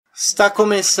Está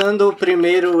começando o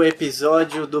primeiro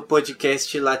episódio do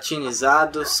podcast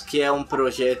Latinizados, que é um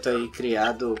projeto aí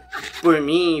criado por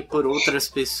mim e por outras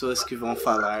pessoas que vão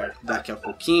falar daqui a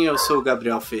pouquinho. Eu sou o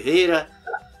Gabriel Ferreira,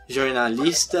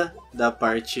 jornalista da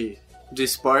parte do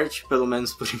esporte, pelo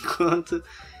menos por enquanto.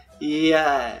 E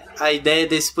a ideia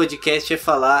desse podcast é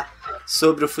falar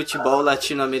sobre o futebol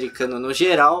latino-americano no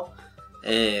geral.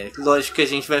 Lógico que a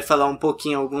gente vai falar um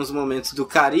pouquinho em alguns momentos do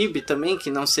Caribe também, que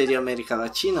não seria América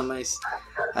Latina, mas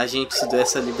a gente se deu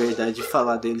essa liberdade de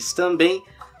falar deles também.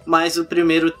 Mas o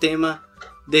primeiro tema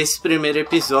desse primeiro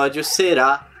episódio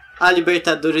será a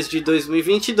Libertadores de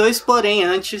 2022, porém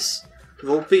antes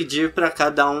vou pedir para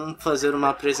cada um fazer uma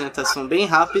apresentação bem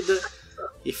rápida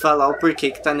e falar o porquê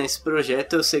que está nesse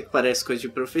projeto. Eu sei que parece coisa de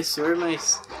professor,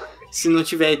 mas se não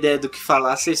tiver ideia do que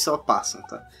falar, vocês só passam,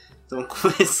 tá? Então,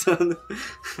 começando,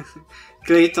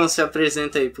 Clayton, se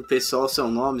apresenta aí pro pessoal, seu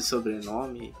nome,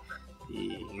 sobrenome e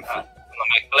enfim. Meu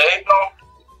nome é Clayton,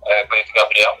 Clayton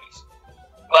Gabriel.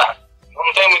 Claro,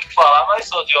 não tenho muito o que falar, mas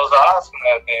sou de Osasco,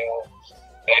 né? Tenho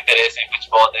interesse em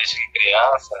futebol desde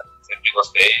criança, sempre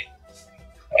gostei.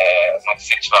 Muito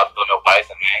incentivado pelo meu pai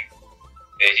também.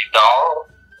 Desde então,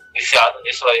 viciado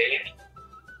nisso aí,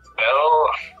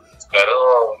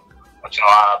 espero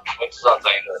continuar por muitos anos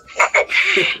ainda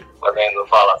podendo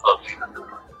falar sobre.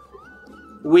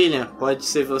 Willian, pode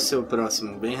ser você o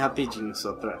próximo, bem rapidinho,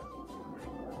 só pra...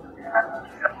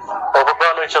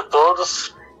 Boa noite a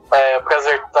todos, é um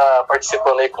prazer estar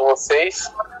participando aí com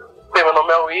vocês. Meu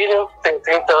nome é Willian, tenho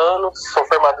 30 anos, sou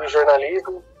formado em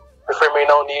jornalismo, me formei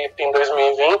na Unip em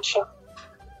 2020.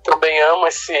 Também amo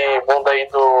esse mundo aí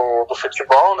do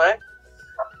futebol, né?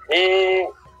 E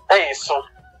é isso.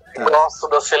 Tá. Gosto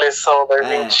da seleção da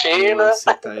Argentina.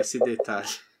 Esse detalhe.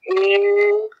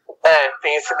 E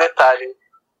tem esse detalhe.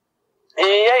 E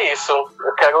é isso.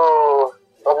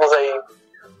 Vamos aí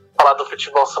falar do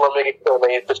futebol sul-americano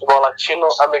aí, futebol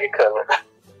latino-americano.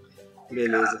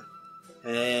 Beleza.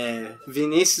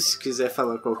 Vinícius, se quiser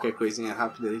falar qualquer coisinha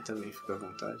rápida aí também, fica à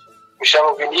vontade. Me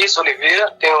chamo Vinicius Oliveira,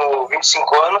 tenho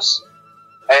 25 anos.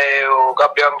 O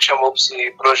Gabriel me chamou para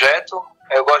esse projeto.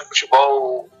 Eu gosto de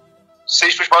futebol. Sei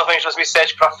de futebol de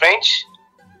 2007 pra frente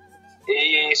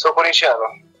e sou corintiano.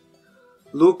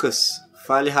 Lucas,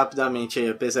 fale rapidamente aí,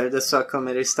 apesar da sua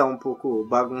câmera estar um pouco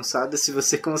bagunçada, se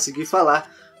você conseguir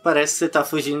falar, parece que você tá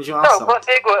fugindo de um assalto. Não,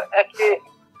 consigo, é que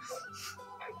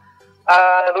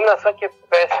a iluminação aqui é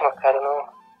péssima, cara. Não...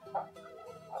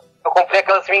 Eu comprei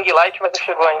aquelas ring light, mas não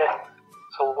chegou ainda.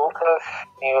 Sou o Luccas,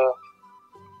 tenho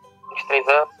 23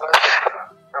 anos,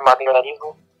 formado em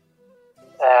jornalismo.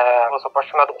 Eu sou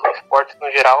apaixonado por esportes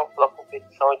no geral, pela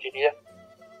competição, eu diria.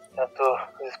 Tanto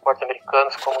os esportes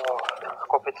americanos como as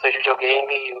competições de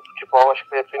videogame e o futebol. Acho que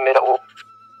foi o primeiro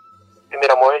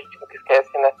amor, a gente nunca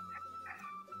esquece, né?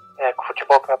 Com o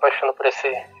futebol que me apaixono por esse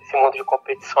mundo de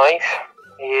competições.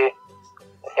 E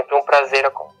é sempre um prazer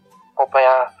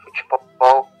acompanhar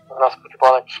futebol, o nosso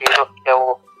futebol latino, que é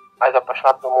o mais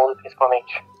apaixonado do mundo,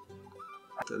 principalmente.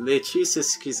 Letícia,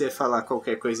 se quiser falar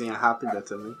qualquer coisinha rápida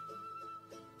também.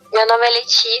 Meu nome é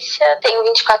Letícia, tenho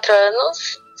 24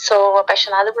 anos, sou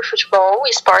apaixonada por futebol e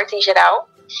esporte em geral,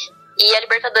 e a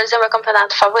Libertadores é o meu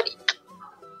campeonato favorito.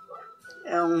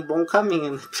 É um bom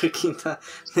caminho, né, pra quem tá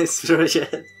nesse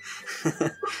projeto.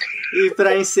 E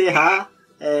pra encerrar,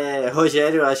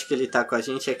 Rogério, acho que ele tá com a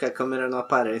gente, é que a câmera não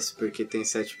aparece porque tem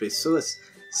 7 pessoas.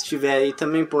 Se tiver aí,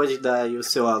 também pode dar aí o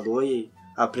seu alô e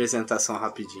a apresentação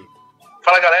rapidinho.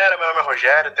 Fala galera, meu nome é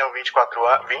Rogério, tenho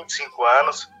 25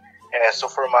 anos. Sou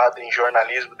formado em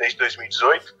jornalismo desde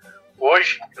 2018.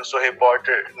 Hoje eu sou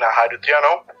repórter na Rádio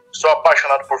Trianon. Sou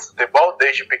apaixonado por futebol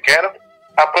desde pequeno.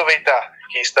 Aproveitar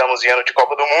que estamos em ano de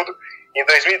Copa do Mundo. Em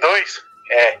 2002,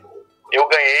 eu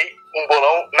ganhei um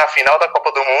bolão na final da Copa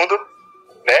do Mundo,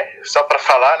 né? Só para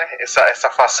falar, né? Essa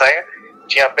façanha.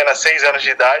 Tinha apenas 6 anos de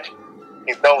idade.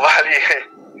 Então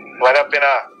vale a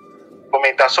pena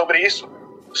comentar sobre isso.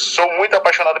 Sou muito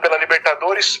apaixonado pela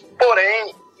Libertadores,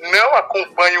 porém não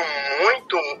acompanho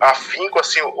muito afinco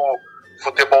assim, o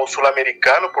futebol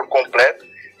sul-americano por completo,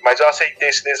 mas eu aceitei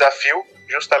esse desafio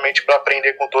justamente para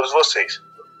aprender com todos vocês.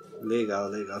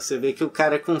 Legal. Você vê que o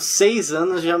cara com 6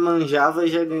 anos já manjava e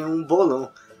já ganhou um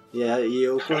bolão. E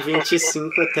eu com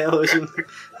 25 até hoje não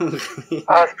ganhei.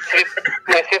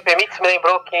 Se me permite, me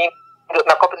lembrou que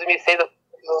na Copa 2006...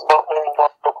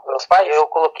 com meus pais, eu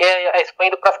coloquei a Espanha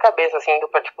indo pras cabeças, assim, indo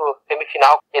pra,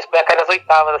 semifinal, e a Espanha cai nas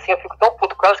oitavas, assim, eu fico tão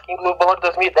puto com elas que no bolão de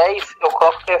 2010 eu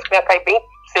coloco que a Espanha cai bem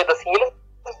cedo, assim, e eles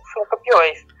são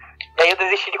campeões. E aí eu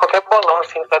desisti de qualquer bolão,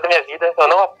 assim, no da minha vida, eu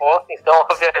não aposto, então,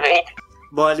 obviamente,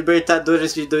 Bom, a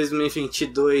Libertadores de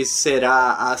 2022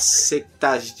 será a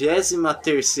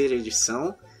 73ª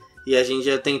edição e a gente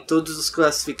já tem todos os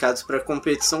classificados para a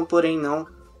competição, porém não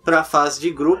para a fase de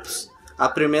grupos. A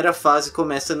primeira fase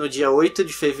começa no dia 8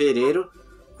 de fevereiro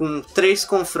com 3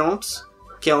 confrontos,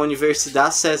 que é a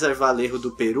Universidade César Vallejo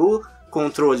do Peru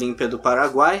contra o Olímpia do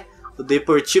Paraguai, o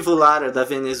Deportivo Lara da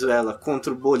Venezuela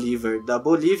contra o Bolívar da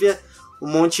Bolívia, o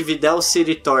Montevideo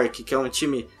City Torque, que é um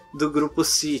time do Grupo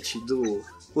City do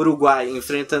Uruguai,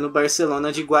 enfrentando o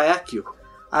Barcelona de Guayaquil.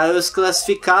 Aí os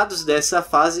classificados dessa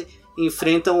fase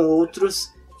enfrentam outros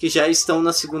que já estão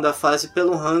na segunda fase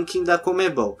pelo ranking da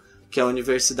Conmebol, que é a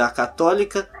Universidade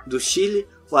Católica do Chile,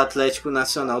 o Atlético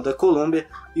Nacional da Colômbia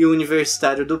e o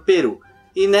Universitário do Peru.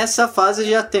 E nessa fase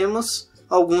já temos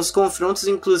alguns confrontos,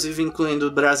 inclusive incluindo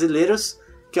brasileiros,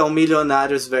 que é o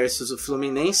Milionários versus o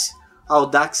Fluminense,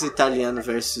 Audax Italiano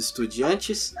versus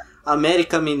Estudiantes,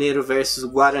 América Mineiro versus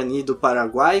Guarani do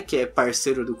Paraguai, que é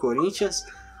parceiro do Corinthians,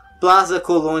 Plaza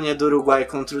Colônia do Uruguai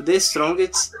contra o The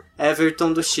Strongest,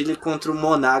 Everton do Chile contra o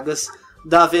Monagas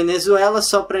da Venezuela.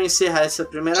 Só para encerrar essa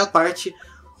primeira parte,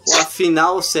 a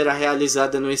final será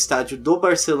realizada no estádio do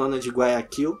Barcelona de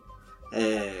Guayaquil,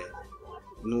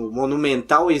 no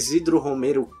Monumental Isidro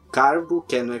Romero Carbo,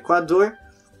 que é no Equador.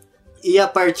 E a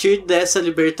partir dessa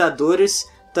Libertadores,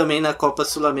 também na Copa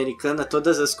Sul-Americana,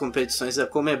 todas as competições da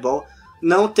Conmebol,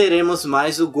 não teremos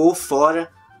mais o gol fora.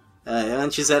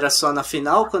 Antes era só na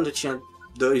final, quando tinha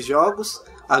 2 jogos.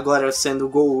 Agora,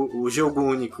 sendo o jogo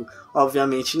único,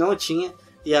 obviamente não tinha.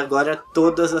 E agora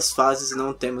todas as fases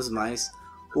não temos mais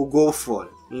o gol fora.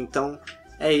 Então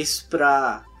é isso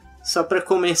só para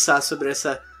começar sobre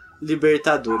essa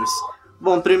Libertadores.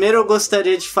 Bom, primeiro eu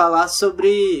gostaria de falar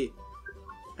sobre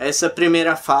essa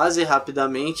primeira fase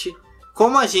rapidamente.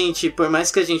 Como a gente, por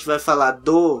mais que a gente vai falar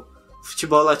do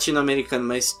futebol latino-americano,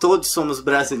 mas todos somos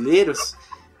brasileiros,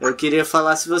 eu queria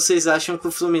falar se vocês acham que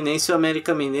o Fluminense e o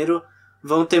América Mineiro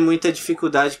vão ter muita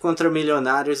dificuldade contra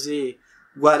Milionários e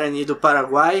Guarani do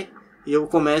Paraguai. E eu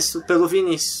começo pelo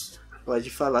Vinícius. Pode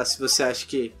falar se você acha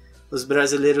que os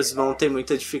brasileiros vão ter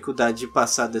muita dificuldade de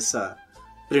passar dessa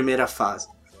primeira fase.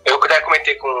 Eu até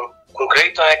comentei com o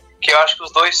Clayton, que eu acho que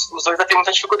os dois vão ter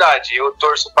muita dificuldade. Eu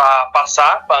torço para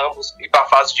passar, para ambos ir para a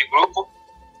fase de grupo,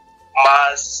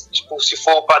 mas tipo, se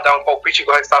for para dar um palpite,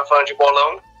 igual a gente estava falando de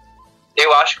bolão,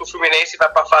 eu acho que o Fluminense vai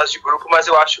para a fase de grupo, mas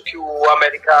eu acho que o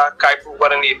América cai pro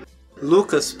Guarani.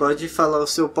 Lucas, pode falar o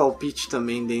seu palpite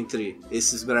também dentre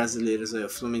esses brasileiros aí, o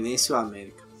Fluminense e o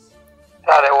América.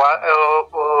 Cara,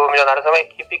 o Milionários é uma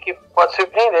equipe que pode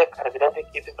surpreender, cara. Grandes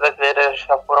equipes brasileiras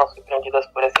já foram surpreendidas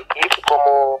por essa equipe,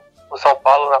 como o São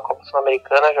Paulo na Copa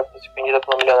Sul-Americana já foi surpreendida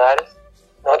pelo Milionários.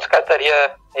 Não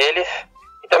descartaria eles.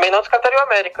 E também não descartaria o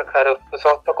América, cara. O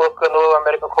pessoal tá colocando o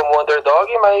América como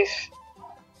underdog, mas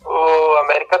o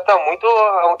América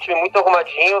é um time muito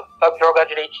arrumadinho, sabe jogar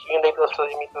direitinho dentro das suas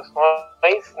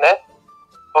limitações, né?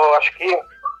 Eu acho que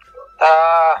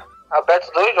tá abertos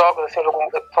 2 jogos, assim,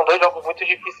 são 2 jogos muito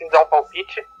difíceis de dar um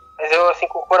palpite, mas eu, assim,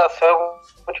 com o coração, eu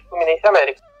vou de Fluminense e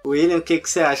América. William, o que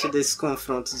você acha desses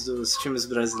confrontos dos times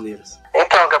brasileiros?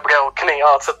 Então, Gabriel, que nem,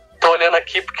 você tô olhando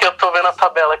aqui porque eu tô vendo a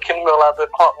tabela aqui no meu lado,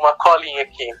 uma colinha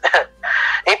aqui.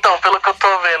 Então, pelo que eu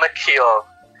tô vendo aqui,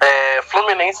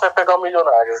 Fluminense vai pegar o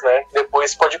Milionários, né?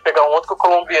 Depois pode pegar um outro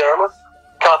colombiano,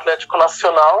 que é o Atlético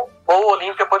Nacional, ou o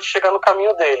Olímpia pode chegar no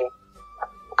caminho dele.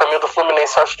 O caminho do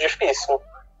Fluminense eu acho difícil,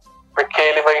 porque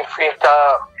ele vai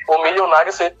enfrentar o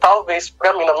Milionários e talvez,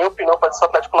 pra mim, na minha opinião, pode ser o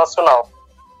Atlético Nacional.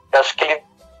 Eu acho que ele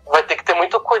vai ter que ter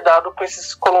muito cuidado com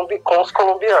os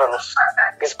colombianos,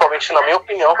 principalmente, na minha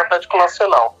opinião, com o Atlético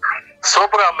Nacional.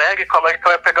 Sobre o América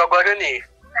vai pegar o Guarani.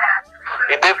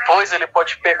 E depois ele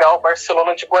pode pegar o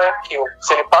Barcelona de Guayaquil.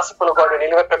 Se ele passa pelo Guarani,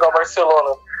 ele vai pegar o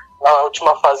Barcelona na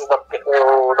última fase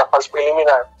da fase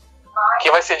preliminar. Que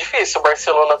vai ser difícil. O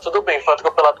Barcelona, tudo bem, foi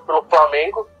atropelado pelo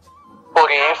Flamengo,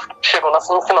 porém chegou na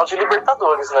semifinal de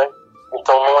Libertadores, né?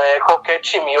 Então não é qualquer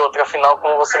time. E outra final,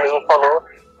 como você mesmo falou,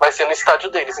 vai ser no estádio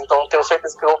deles. Então tenho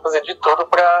certeza que vão fazer de tudo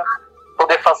para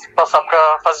poder passar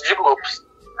para a fase de grupos.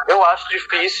 Eu acho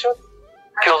difícil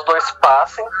que os dois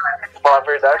passem, pra falar a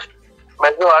verdade,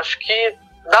 mas eu acho que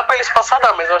dá para eles passar,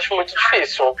 mas eu acho muito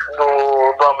difícil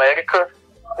do América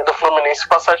e do Fluminense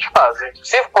passar de fase.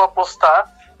 Se for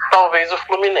apostar, talvez o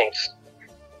Fluminense.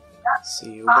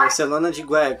 Sim, o Barcelona de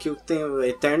Guayaquil tem o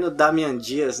eterno Damian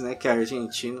Dias, né, que é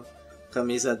argentino,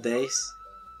 camisa 10.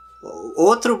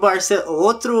 Outro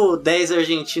 10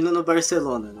 argentino no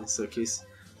Barcelona, né? Só que esse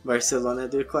Barcelona é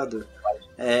do Equador.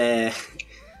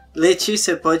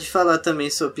 Letícia, pode falar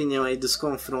também sua opinião aí dos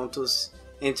confrontos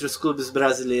entre os clubes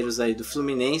brasileiros aí do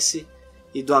Fluminense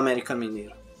e do América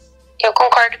Mineiro. Eu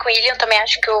concordo com o Willian, também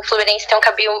acho que o Fluminense tem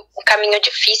um caminho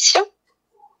difícil.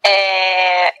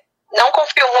 Não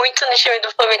confio muito no time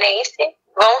do Fluminense.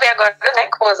 Vamos ver agora, né,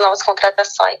 com as novas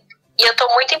contratações. E eu tô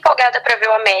muito empolgada para ver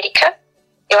o América.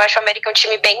 Eu acho o América um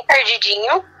time bem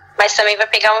perdidinho, mas também vai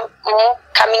pegar um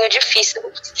caminho difícil.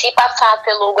 Se passar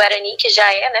pelo Guarani, que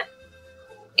já é, né?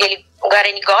 O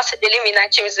Guarani gosta de eliminar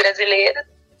times brasileiros.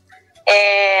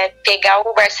 Pegar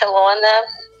o Barcelona,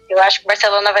 eu acho que o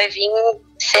Barcelona vai vir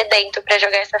sedento para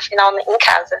jogar essa final em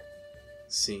casa.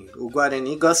 Sim, o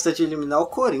Guarani gosta de eliminar o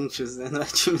Corinthians, né? Não é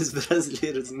times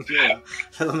brasileiros em geral.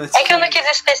 É que eu não quis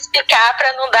especificar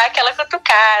para não dar aquela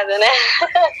cutucada, né?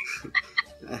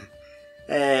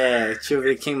 Deixa eu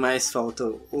ver quem mais falta.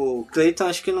 O Clayton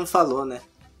acho que não falou, né?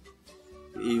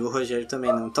 E o Rogério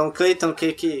também não. Então, Clayton,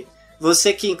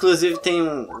 você que inclusive tem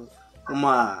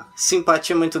uma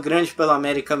simpatia muito grande pelo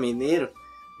América Mineiro,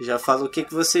 já falou o que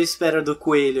você espera do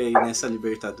Coelho aí nessa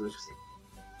Libertadores.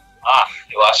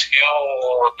 Eu acho que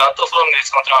tanto o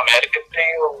Fluminense contra o América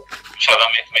tem um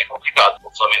chaveamento meio complicado.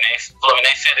 O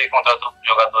Fluminense ele contratou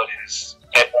jogadores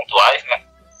pontuais, né?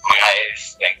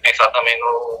 Mas tem que pensar também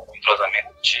no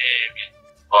entrosamento do time,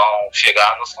 vão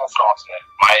chegar nos confrontos, né?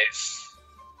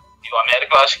 E o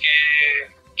América eu acho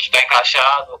que tá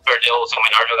encaixado, perdeu o seu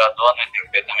melhor jogador, né? Tem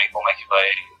que ver também como é que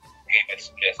quem vai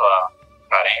suprir essa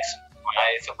carência.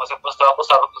 Mas se eu fosse apostar, eu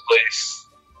apostava que os dois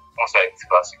conseguem se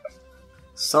classificar.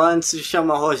 Só antes de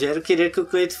chamar o Rogério, queria que o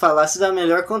Cleiton falasse da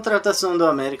melhor contratação do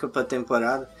América para a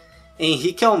temporada.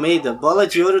 Henrique Almeida, bola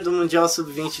de ouro do Mundial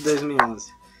Sub-20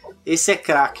 2011. Esse é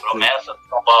craque. Promessa do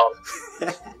São Paulo.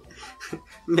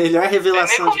 Melhor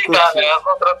revelação de Coutinho. Né? A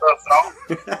contratação.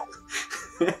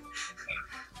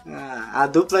 A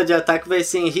dupla de ataque vai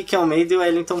ser Henrique Almeida e o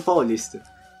Wellington Paulista.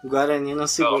 O Guarani não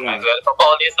segura. Mas o Wellington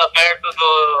Paulista perto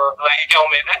do Henrique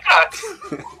Almeida é craque.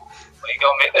 O Henrique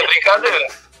Almeida é brincadeira.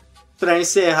 Pra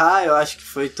encerrar, eu acho que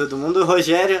foi todo mundo.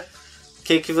 Rogério, o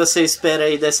que você espera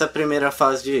aí dessa primeira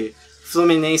fase de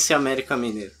Fluminense e América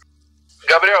Mineiro?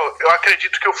 Gabriel, eu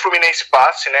acredito que o Fluminense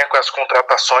passe, né, com as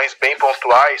contratações bem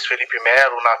pontuais, Felipe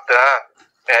Melo,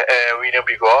 Natan, William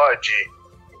Bigode,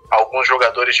 alguns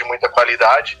jogadores de muita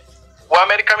qualidade. O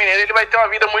América Mineiro ele vai ter uma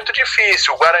vida muito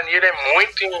difícil. O Guarani ele é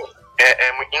muito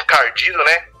encardido,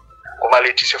 né? Como a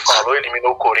Letícia falou,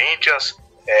 eliminou o Corinthians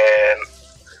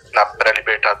para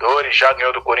Libertadores, já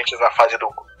ganhou do Corinthians na fase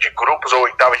de grupos ou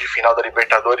oitavas de final da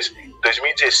Libertadores em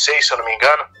 2016, se eu não me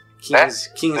engano.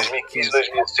 2015,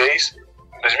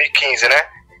 2015, né?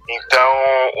 Então,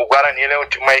 o Guarani ele é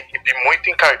uma equipe muito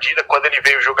encardida. Quando ele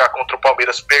veio jogar contra o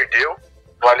Palmeiras, perdeu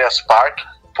no Allianz Parque.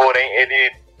 Porém,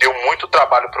 ele deu muito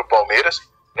trabalho para o Palmeiras.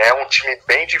 É, né? Um time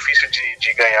bem difícil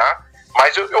de ganhar.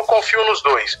 Mas eu confio nos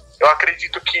dois. Eu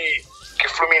acredito que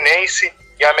Fluminense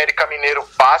e América Mineiro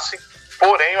passem.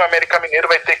 Porém, o América Mineiro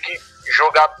vai ter que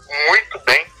jogar muito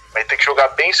bem. Vai ter que jogar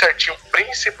bem certinho,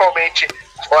 principalmente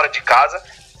fora de casa,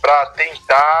 para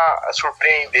tentar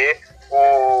surpreender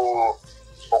o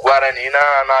Guarani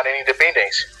na Arena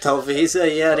Independência. Talvez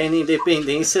aí a Arena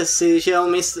Independência seja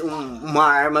uma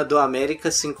arma do América,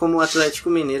 assim como o Atlético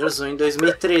Mineiro usou em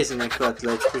 2013, né? Que o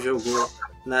Atlético jogou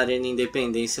na Arena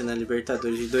Independência na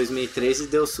Libertadores de 2013 e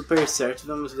deu super certo.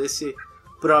 Vamos ver se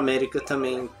pro América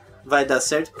também vai dar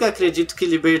certo, porque acredito que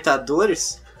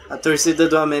Libertadores, a torcida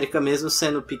do América, mesmo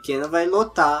sendo pequena, vai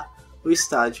lotar o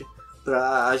estádio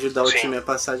para ajudar o time a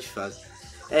passar de fase.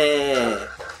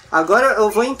 Agora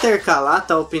eu vou intercalar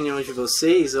a opinião de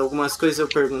vocês. Algumas coisas eu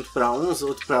pergunto para uns,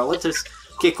 outros para outras,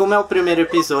 porque como é o primeiro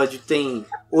episódio, tem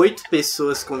 8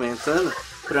 pessoas comentando,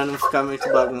 para não ficar muito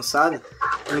bagunçado.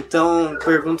 Então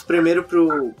pergunto primeiro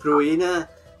pro Willian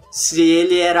se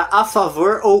ele era a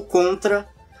favor ou contra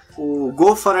o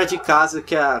gol fora de casa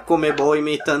que a Conmebol,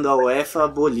 imitando a UEFA,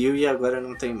 aboliu e agora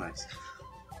não tem mais.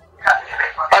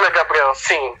 Olha, Gabriel,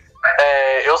 sim,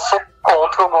 eu sou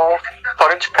contra o gol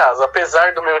fora de casa.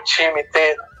 Apesar do meu time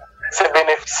ser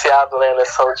beneficiado, né,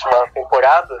 nessa última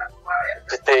temporada,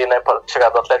 de ter, né,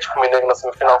 chegado ao Atlético Mineiro na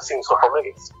semifinal, sim, sou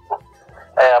palmeirense.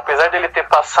 Apesar dele ter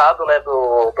passado, né,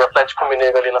 do Atlético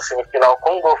Mineiro ali na semifinal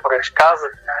com um gol fora de casa,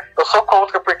 eu sou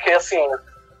contra porque, assim,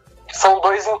 são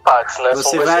 2 empates, né?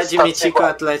 Você vai admitir que o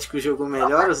Atlético jogou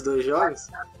melhor os 2 jogos?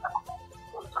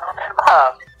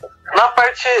 Na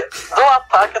parte do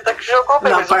ataque até que jogou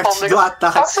bem, mas o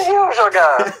Palmeiras conseguiu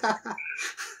jogar.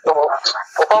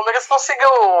 O Palmeiras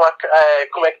conseguiu,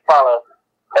 como é que fala?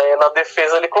 Na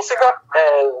defesa ele conseguiu,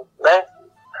 né,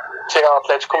 chegar ao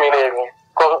Atlético Mineiro.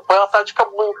 Foi uma tática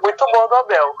muito boa do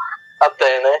Abel,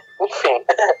 até, né? Enfim.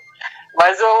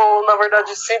 Mas eu, na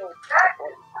verdade,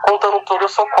 contando tudo, eu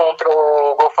sou contra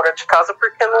o gol fora de casa,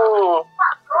 porque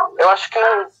eu acho que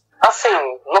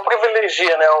Assim, não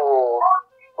privilegia, né, o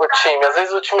time. Às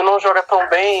vezes o time não joga tão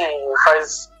bem,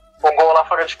 faz o gol lá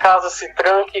fora de casa, se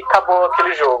tranca e acabou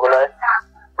aquele jogo, né?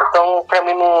 Então, pra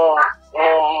mim, não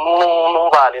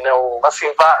vale, né?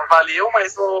 Assim, valeu,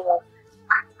 mas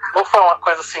não foi uma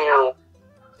coisa assim...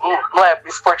 Não é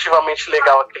esportivamente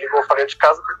legal aquele gol fora de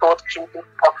casa, porque o outro time tem que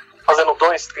ficar fazendo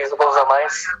 2, 3 gols a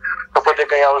mais pra poder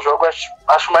ganhar o jogo.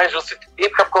 Acho mais justo ir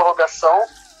pra prorrogação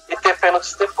e ter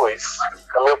pênaltis depois.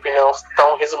 Na minha opinião,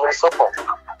 então, resumindo, sou contra.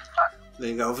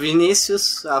 Legal.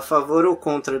 Vinícius, a favor ou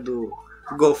contra do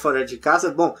gol fora de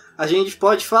casa? Bom, a gente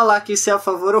pode falar que se é a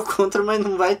favor ou contra, mas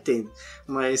não vai ter.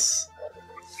 Mas...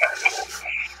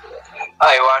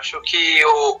 eu acho que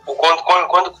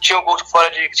quando tinha o gol de fora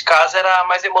de casa era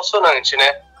mais emocionante,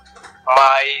 né?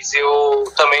 Mas eu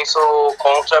também sou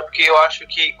contra, porque eu acho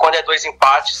que quando é 2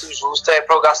 empates, o justo é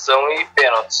prorrogação e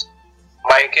pênaltis.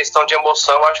 Mas em questão de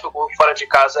emoção, eu acho que o gol fora de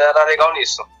casa era legal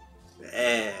nisso.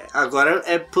 Agora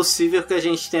é possível que a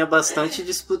gente tenha bastante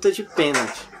disputa de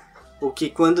pênalti. O que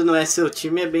quando não é seu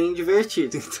time é bem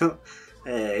divertido. Então,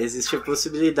 existe a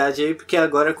possibilidade aí, porque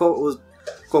agora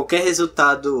qualquer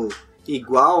resultado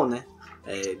igual, né?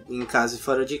 Em casa e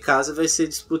fora de casa, vai ser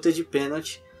disputa de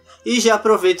pênalti. E já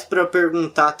aproveito para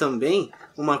perguntar também,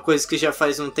 uma coisa que já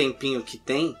faz um tempinho que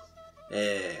tem,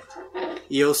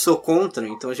 e eu sou contra,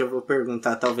 então já vou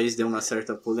perguntar, talvez dê uma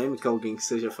certa polêmica, alguém que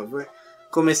seja a favor.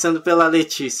 Começando pela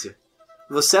Letícia.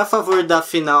 Você é a favor da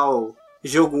final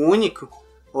jogo único?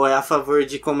 Ou é a favor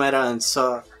de como era antes?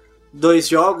 Só 2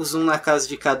 jogos, um na casa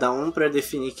de cada um, para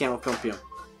definir quem é o campeão?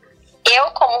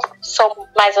 Eu, como sou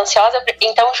mais ansiosa,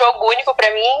 então jogo único pra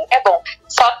mim é bom.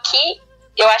 Só que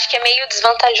eu acho que é meio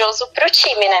desvantajoso pro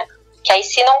time, né? Que aí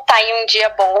se não tá em um dia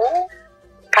bom,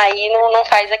 aí não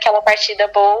faz aquela partida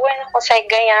boa e não consegue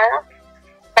ganhar.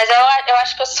 Mas eu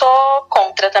acho que eu sou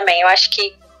contra também. Eu acho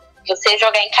que você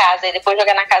jogar em casa e depois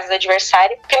jogar na casa do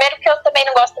adversário. Primeiro que eu também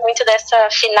não gosto muito dessa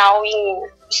final em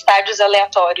estádios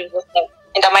aleatórios, assim.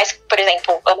 Ainda mais, por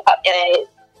exemplo,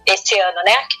 esse ano,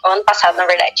 né? O ano passado, na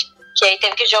verdade. Que aí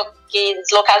teve que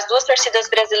deslocar as 2 torcidas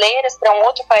brasileiras para um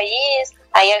outro país.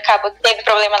 Aí teve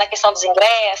problema na questão dos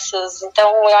ingressos.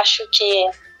 Então eu acho que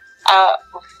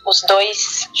os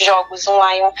 2 jogos, um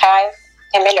lá e um cá,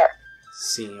 é melhor.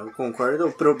 Sim, eu concordo.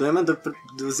 O problema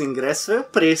dos ingressos foi o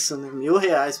preço, né?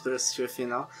 R$1.000 para assistir a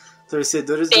final.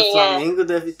 Torcedores do Flamengo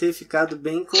devem ter ficado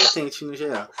bem contentes no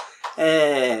geral.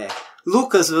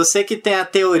 Lucas, você que tem a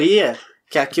teoria,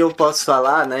 que aqui eu posso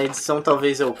falar, na edição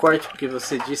talvez eu corte, porque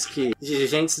você disse que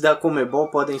dirigentes da Conmebol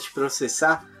podem te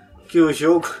processar, que o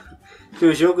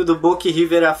jogo do Boca e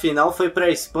River a final foi para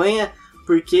a Espanha,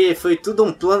 porque foi tudo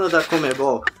um plano da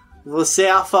Conmebol. Você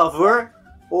é a favor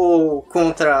ou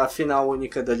contra a final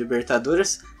única da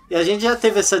Libertadores? E a gente já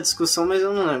teve essa discussão, mas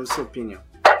eu não lembro sua opinião.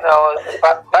 Não,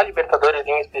 da Libertadores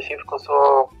em específico eu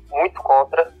sou muito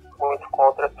contra.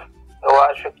 Eu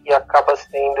acho que acaba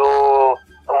sendo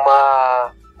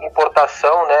uma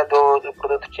importação, né, do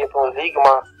produto Champions League,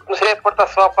 não seria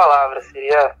importação a palavra,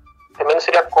 também não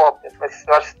seria cópia, mas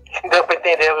eu acho que deu para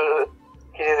entender o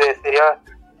que dizer, seria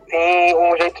sim,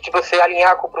 um jeito de você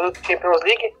alinhar com o produto Champions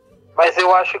League. Mas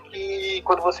eu acho que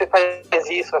quando você faz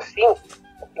isso assim,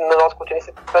 no nosso continente,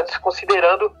 você está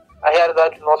desconsiderando a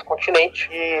realidade do nosso continente.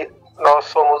 E nós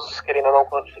somos, querendo ou não,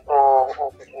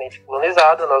 um continente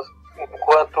colonizado.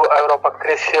 Enquanto a Europa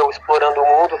cresceu explorando o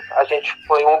mundo, a gente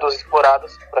foi um dos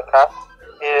explorados para cá.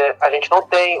 E a gente não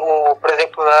tem, por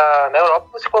exemplo, na Europa,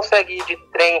 você consegue ir de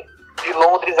trem de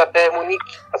Londres até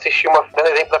Munique, assistir por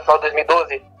exemplo, da final de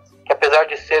 2012, que apesar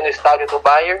de ser no estádio do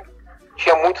Bayern,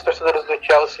 tinha muitos torcedores do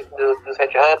Chelsea, dos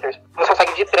Red Hunters. Você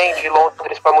consegue de trem de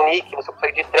Londres para Munique, você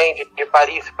consegue de trem de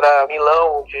Paris para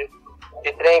Milão, de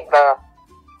trem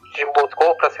de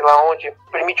Moscou para sei lá onde.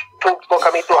 Permite um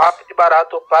deslocamento rápido e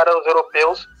barato para os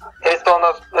europeus. Eles estão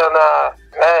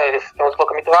eles têm um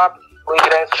deslocamento rápido, o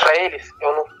ingresso para eles,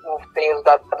 eu não tenho os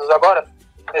dados agora,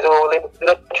 mas eu lembro que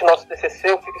durante o nosso TCC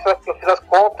eu fiz as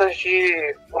contas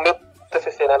o meu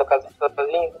TCC, né, no caso do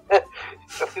sozinho,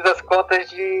 eu fiz as contas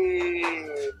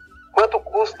de quanto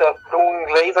custa para um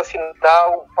inglês assinar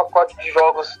um pacote de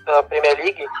jogos da Premier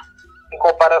League em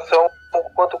comparação com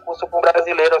quanto custa para um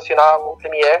brasileiro assinar o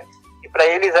Premier, e para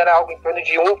eles era algo em torno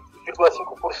de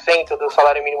 1,5% do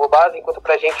salário mínimo base, enquanto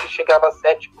para a gente chegava a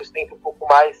 7%, um pouco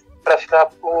mais, para assinar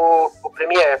o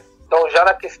Premier. Então já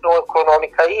na questão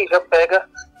econômica aí, já pega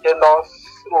que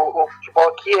o futebol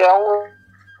aqui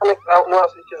não é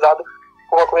assistizado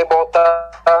como a Conmebol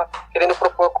está querendo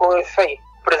propor com isso aí.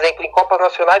 Por exemplo, em Copas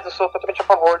Nacionais eu sou totalmente a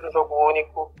favor do jogo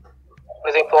único. Por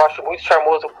exemplo, eu acho muito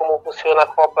charmoso como funciona a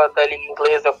Copa da Liga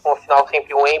Inglesa com o final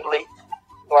sempre em Wembley.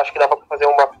 eu acho que dá pra fazer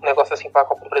um negócio assim pra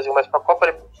Copa do Brasil, mas pra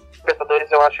Copa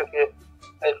Libertadores eu acho que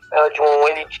é de um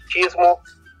elitismo,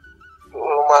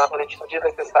 uma elitismo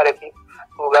desnecessária aqui,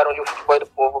 no lugar onde o futebol é do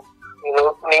povo.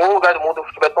 Em nenhum lugar do mundo o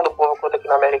futebol é tão do povo quanto aqui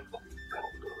na América.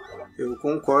 Eu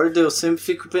concordo, eu sempre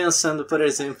fico pensando, por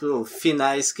exemplo,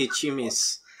 finais que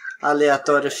times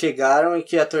aleatórios chegaram e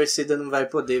que a torcida não vai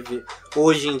poder ver.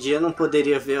 Hoje em dia não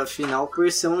poderia ver a final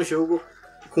por ser um jogo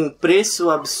com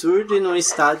preço absurdo e num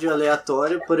estádio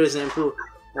aleatório, por exemplo,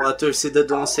 a torcida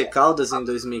do Once Caldas em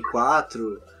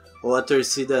 2004, ou a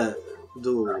torcida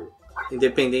do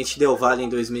Independente Del Valle em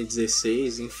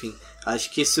 2016, enfim.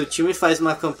 Acho que se o time faz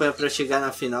uma campanha para chegar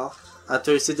na final, a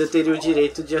torcida teria o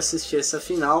direito de assistir essa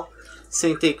final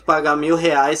sem ter que pagar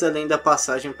R$1.000 além da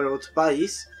passagem para outro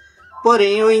país.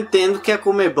 Porém, eu entendo que a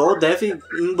Conmebol deve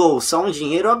embolsar um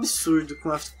dinheiro absurdo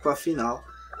com a final,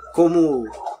 como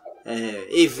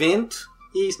evento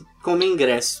e como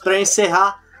ingressos. Para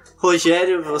encerrar,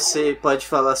 Rogério, você pode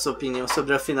falar sua opinião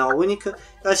sobre a final única.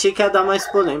 Eu achei que ia dar mais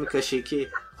polêmica, achei que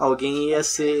alguém ia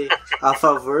ser a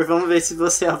favor. Vamos ver se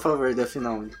você é a favor da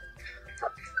final única.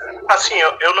 Assim,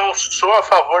 eu não sou a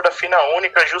favor da final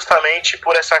única justamente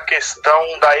por essa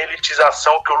questão da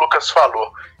elitização que o Lucas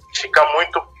falou. Fica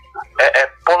muito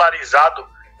polarizado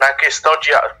na questão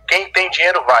de quem tem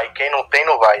dinheiro vai, quem não tem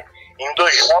não vai. Em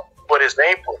 2 jogos, por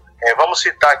exemplo, vamos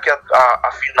citar aqui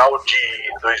a final de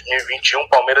 2021,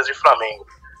 Palmeiras e Flamengo.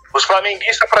 Os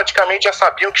flamenguistas praticamente já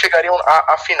sabiam que chegariam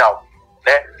à final,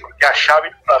 né? E a chave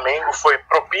do Flamengo foi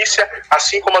propícia,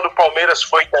 assim como a do Palmeiras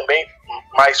foi também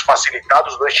mais facilitada.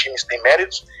 Os dois times têm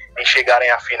méritos em chegarem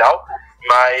à final,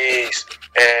 mas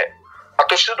a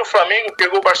torcida do Flamengo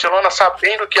pegou o Barcelona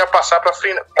sabendo que ia passar para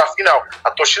a final.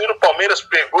 A torcida do Palmeiras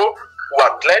pegou o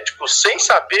Atlético sem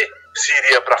saber se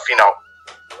iria para a final.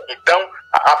 Então,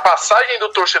 a passagem do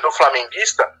torcedor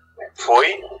flamenguista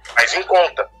foi mais em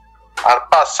conta. A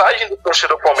passagem do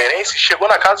torcedor palmeirense chegou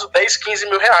na casa dos 10, 15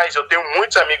 mil reais. Eu tenho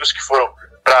muitos amigos que foram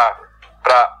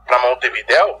para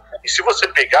Montevidéu, e se você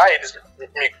pegar eles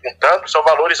me contando, são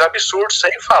valores absurdos,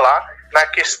 sem falar na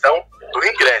questão do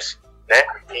ingresso, né?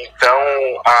 Então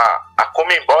a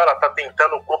Conmebol está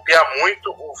tentando copiar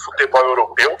muito o futebol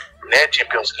europeu, né?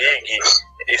 Champions League,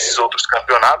 esses outros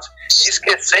campeonatos,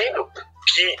 esquecendo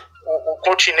que o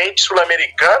continente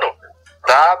sul-americano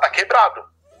tá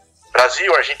quebrado.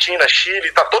 Brasil, Argentina,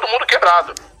 Chile, tá todo mundo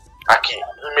quebrado. Aqui,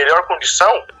 em melhor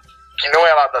condição, que não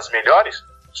é lá das melhores,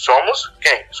 somos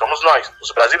quem? Somos nós,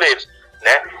 os brasileiros,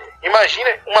 né? Imagina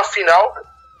uma final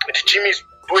de times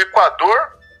do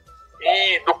Equador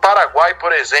e do Paraguai,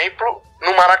 por exemplo,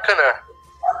 no Maracanã.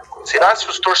 Será se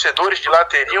os torcedores de lá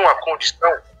teriam a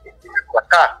condição de vir pra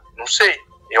cá? Não sei.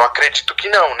 Eu acredito que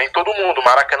não, nem todo mundo. O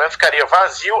Maracanã ficaria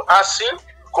vazio, assim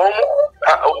como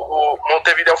o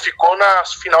Montevidéu ficou na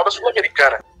final da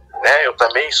Sul-Americana, né? Eu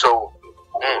também sou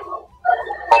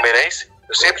palmeirense.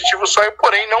 Eu sempre tive o sonho,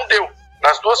 porém não deu.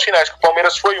 Nas 2 finais que o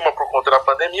Palmeiras foi, uma por conta da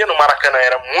pandemia, no Maracanã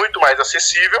era muito mais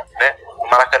acessível, né? O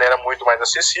Maracanã era muito mais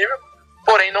acessível,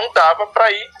 porém não dava para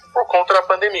ir por conta da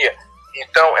pandemia.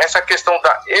 Então, essa questão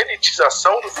da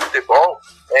elitização do futebol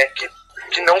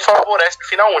que não favorece a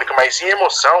final única, mas em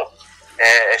emoção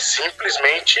é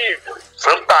simplesmente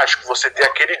fantástico você ter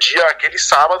aquele dia, aquele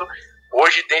sábado.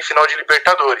 Hoje tem final de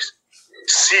Libertadores.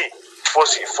 Se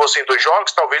fossem 2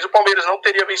 jogos, talvez o Palmeiras não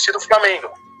teria vencido o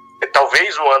Flamengo.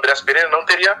 Talvez o Andrés Pereira não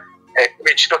teria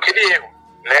cometido aquele erro,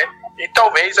 né? E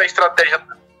talvez a estratégia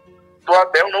do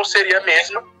Abel não seria a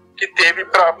mesma que teve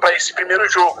para esse primeiro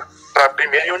jogo, para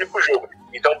primeiro e único jogo.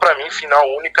 Então, para mim, final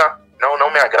única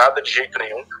não me agrada de jeito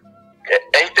nenhum.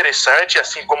 É interessante,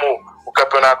 assim como o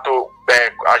campeonato,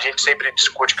 a gente sempre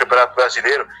discute o campeonato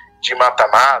brasileiro de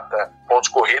mata-mata, pontos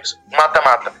corridos.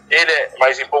 Mata-mata, ele é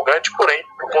mais empolgante, porém,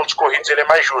 o pontos corridos ele é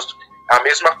mais justo. A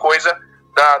mesma coisa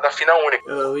da final única.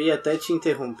 Eu ia até te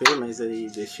interromper, mas aí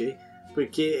deixei,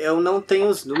 porque eu não tenho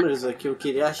os números aqui, eu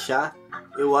queria achar.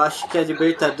 Eu acho que a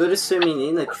Libertadores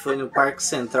feminina, que foi no Parque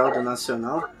Central do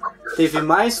Nacional, teve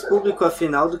mais público a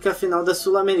final do que a final da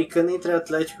Sul-Americana entre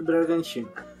Atlético e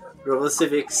Bragantino. Pra você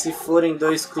ver que se forem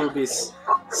 2 clubes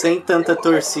sem tanta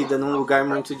torcida num lugar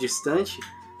muito distante,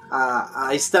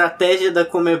 a estratégia da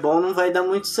Conmebol não vai dar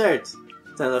muito certo.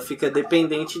 Então ela fica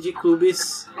dependente de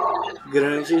clubes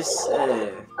grandes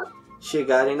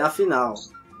chegarem na final.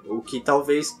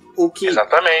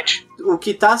 Exatamente. O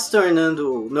que tá se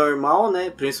tornando normal, né?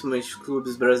 Principalmente os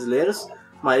clubes brasileiros.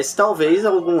 Mas talvez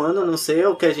algum ano, não sei, é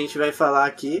o que a gente vai falar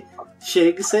aqui,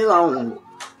 chegue, sei lá, um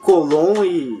Colón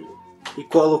e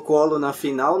Colo-Colo na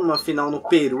final, numa final no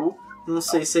Peru. Não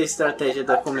sei se a estratégia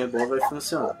da Conmebol vai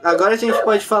funcionar. Agora a gente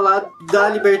pode falar da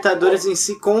Libertadores em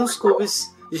si, com os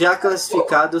clubes já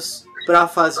classificados para a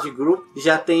fase de grupo.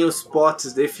 Já tem os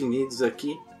potes definidos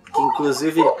aqui, que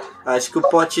inclusive acho que o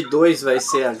pote 2 vai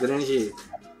ser a grande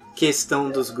questão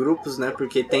dos grupos, né?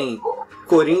 Porque tem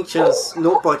Corinthians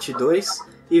no pote 2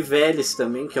 e Vélez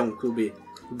também, que é um clube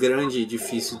grande e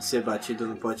difícil de ser batido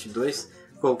no pote 2.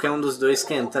 Qualquer um dos dois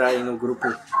que entrar aí no grupo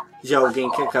de alguém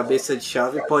que é cabeça de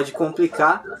chave pode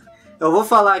complicar. Eu vou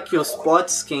falar aqui os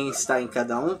potes, quem está em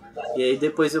cada um, e aí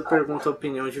depois eu pergunto a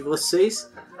opinião de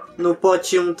vocês. No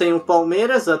pote 1 tem o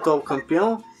Palmeiras, atual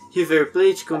campeão, River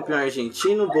Plate, campeão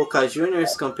argentino, Boca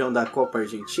Juniors, campeão da Copa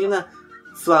Argentina,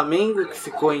 Flamengo, que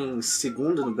ficou em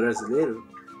segundo no Brasileiro.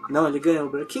 Não, ele ganhou.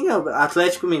 Quem é o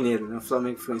Atlético Mineiro, né? O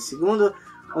Flamengo foi em segundo.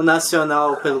 O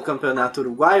Nacional pelo Campeonato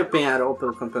Uruguaio, Peñarol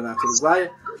pelo Campeonato Uruguaio,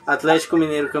 Atlético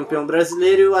Mineiro campeão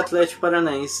brasileiro e o Atlético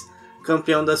Paranaense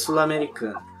campeão da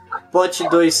Sul-Americana. Pote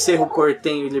 2, Cerro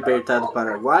Porteño e Libertad do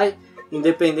Paraguai,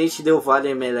 Independente Del Valle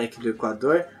e Emelec do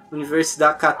Equador,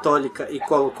 Universidade Católica e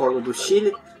Colo-Colo do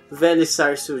Chile, Vélez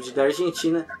Sarsfield da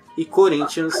Argentina e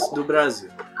Corinthians do Brasil.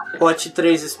 Pote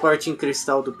 3, Sporting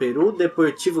Cristal do Peru,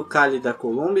 Deportivo Cali da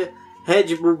Colômbia,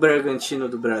 Red Bull Bragantino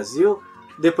do Brasil,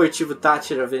 Deportivo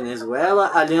Táchira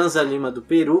Venezuela, Alianza Lima do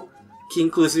Peru, que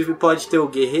inclusive pode ter o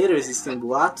Guerreiro, existem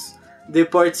boatos,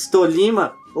 Deportes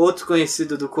Tolima, outro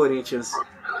conhecido do Corinthians,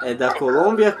 da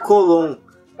Colômbia, Colón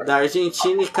da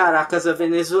Argentina e Caracas da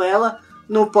Venezuela.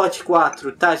 No pote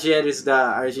 4, Tajeres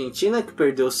da Argentina, que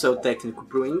perdeu seu técnico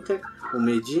para o Inter, o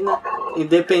Medina,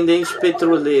 Independente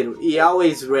Petroleiro e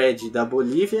Always Red da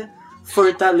Bolívia,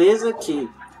 Fortaleza, que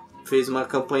fez uma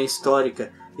campanha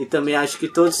histórica e também acho que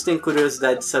todos têm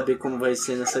curiosidade de saber como vai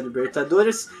ser nessa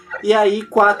Libertadores. E aí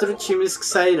 4 times que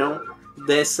sairão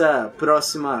dessa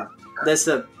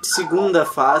segunda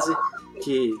fase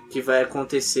que vai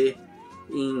acontecer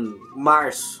em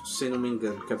março, se não me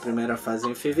engano, que a primeira fase é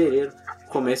em fevereiro,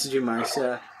 começo de março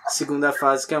é a segunda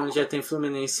fase, que é onde já tem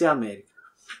Fluminense e América.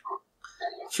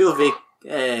 Deixa eu ver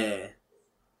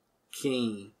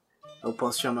quem eu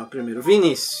posso chamar primeiro.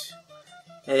 Vinícius,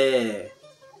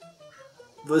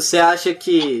 você acha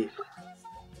que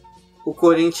o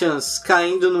Corinthians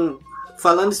caindo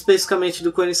falando especificamente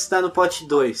do Corinthians, está no pote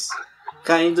 2,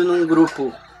 caindo num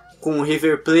grupo com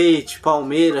River Plate,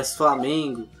 Palmeiras,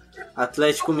 Flamengo,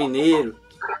 Atlético Mineiro,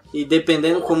 e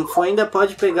dependendo como for, ainda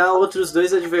pode pegar outros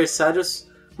 2 adversários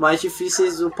mais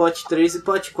difíceis do pote 3 e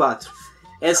pote 4.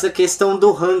 Essa questão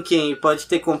do ranking pode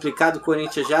ter complicado o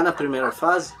Corinthians já na primeira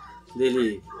fase,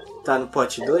 dele tá no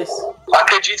pote 2?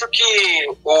 Acredito que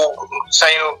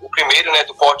saindo o primeiro, né,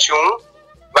 do pote 1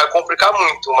 vai complicar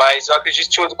muito, mas eu acredito que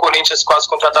o time do Corinthians com as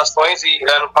contratações, e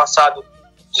ano passado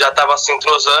já estava se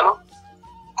entrosando,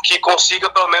 que consiga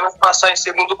pelo menos passar em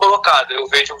segundo colocado. Eu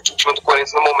vejo o time do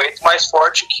Corinthians no momento mais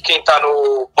forte que quem está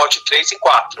no pote 3 e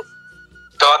 4.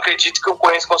 Então acredito que o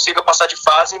Corinthians consiga passar de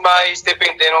fase, mas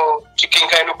dependendo de quem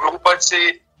cair no grupo pode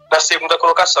ser na segunda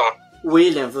colocação.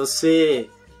 Willian, você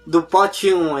do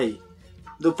pote 1 aí.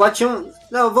 Do pote 1,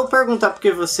 não, eu vou perguntar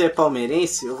porque você é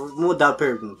palmeirense, eu vou mudar a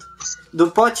pergunta.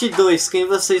 Do pote 2, quem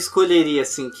você escolheria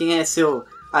assim? Quem é seu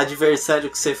adversário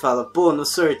que você fala, pô, no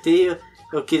sorteio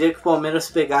eu queria que o Palmeiras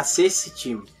pegasse esse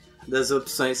time, das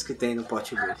opções que tem no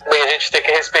pote 2. Bem, a gente tem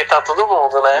que respeitar todo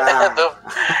mundo, né?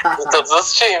 De todos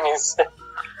os times.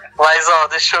 Mas,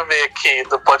 deixa eu ver aqui,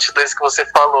 do pote 2 que você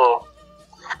falou.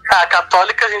 A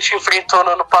Católica a gente enfrentou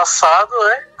no ano passado,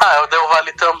 né? O Del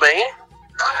Valle também.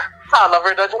 Na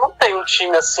verdade eu não tenho um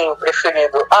time assim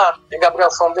preferido. E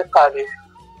Gabriel, só um detalhe.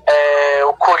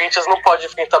 O Corinthians não pode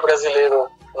enfrentar brasileiro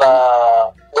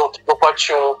no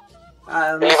pote 1.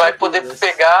 Ele vai poder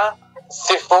pegar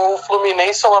se for o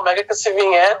Fluminense ou o América, se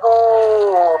vier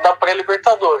da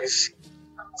pré-Libertadores.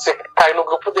 Se cai no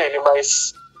grupo dele,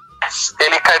 mas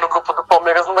ele cai no grupo do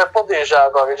Palmeiras não vai poder já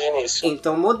agora de início.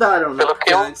 Então mudaram, né?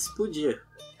 Porque antes podia.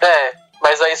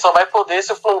 Mas aí só vai poder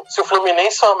se o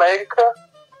Fluminense ou o América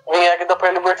vier da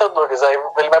pré-Libertadores. Aí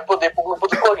ele vai poder ir pro grupo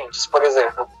do Corinthians, por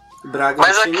exemplo.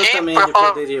 Bragantino aqui, também ele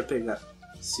poderia pegar,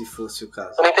 se fosse o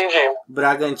caso. Eu não entendi.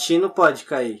 Bragantino pode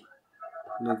cair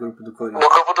no grupo do Corinthians. No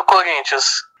grupo do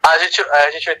Corinthians. A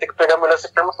gente vai ter que pegar melhor essa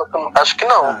informação. Acho que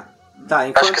não.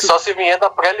 Acho que só se vier da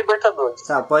pré-Libertadores.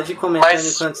 Pode ir comentando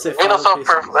enquanto você fala.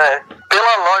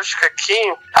 Pela lógica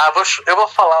aqui, eu vou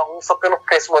falar um só pra não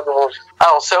ficar em cima do outro.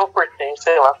 O Cerro Porteño,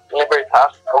 sei lá,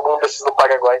 Libertad, algum desses do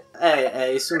Paraguai.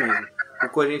 É isso mesmo. O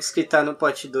Corinthians que tá no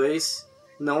pote 2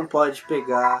 não pode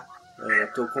pegar,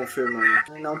 tô confirmando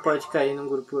aqui, não pode cair no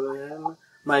grupo,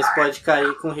 mas pode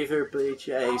cair com o River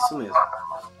Plate, é isso mesmo.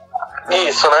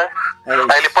 Isso, né?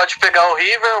 Isso. Aí ele pode pegar o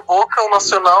River, o Boca, o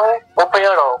Nacional ou o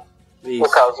Peñarol, no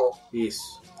caso.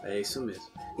 Isso, é isso mesmo.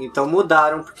 Então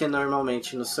mudaram, porque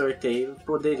normalmente no sorteio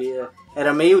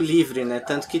era meio livre, né?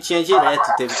 Tanto que tinha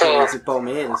direto, teve Corinthians e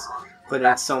Palmeiras,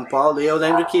 Corinthians e São Paulo, e eu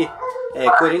lembro que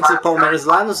Corinthians e Palmeiras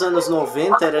lá nos anos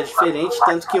 90 era diferente,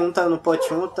 tanto que um tá no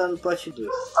pote 1 e outro tá no pote 2.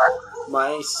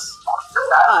 Mas...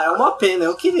 é uma pena,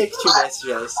 eu queria que tivesse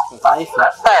já esse. Enfim.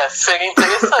 Seria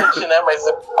interessante, né? Mas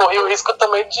corria o risco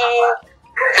também de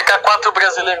ficar 4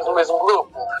 brasileiros no mesmo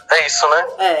grupo. É isso,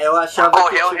 né? Eu achava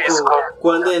que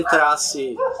quando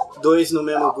entrasse 2 no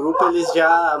mesmo grupo, eles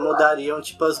já mudariam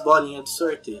tipo as bolinhas do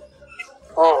sorteio.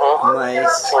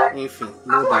 Mas, enfim,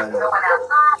 mudaram.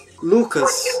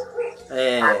 Lucas,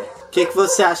 o que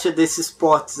você acha desses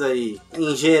potes aí,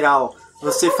 em geral?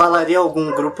 Você falaria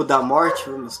algum grupo da morte,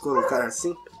 vamos colocar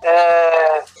assim?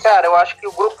 Cara, eu acho que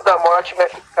o grupo da morte vai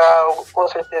ficar, com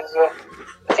certeza,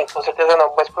 assim, com certeza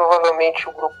não, mas provavelmente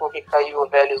o grupo que caiu, o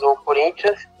Vélez ou o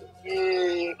Corinthians,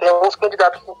 e tem alguns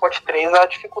candidatos no pote 3 a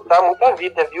dificultar muito a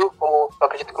vida, viu? Como eu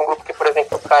acredito que um grupo que, por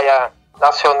exemplo, caia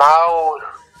Nacional,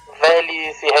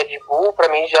 Vélez e Red Bull, pra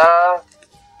mim já...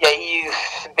 E aí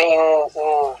vem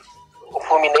o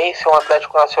Fluminense, um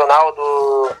Atlético Nacional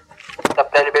da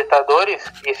pré-Libertadores,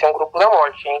 esse é um grupo da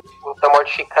morte, hein? O grupo da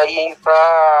morte fica aí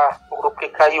pra o grupo que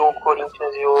caiu, o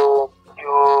Corinthians e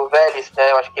o Vélez,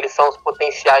 né? Eu acho que eles são os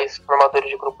potenciais formadores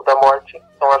de grupo da morte.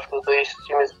 Então acho que os 2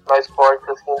 times mais fortes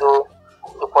assim, do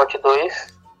pote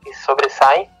 2 que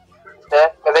sobressaem,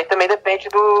 né? Mas aí também depende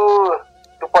do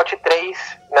pote 3,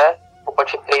 né? O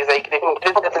pote 3 aí, que tem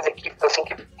 3 dessas equipes assim,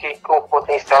 que com o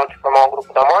potencial de formar um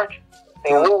grupo da morte.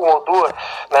 Tem 1 ou 2,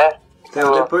 né? Tem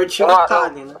o Deportivo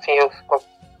Cali, né? Assim, eu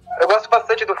gosto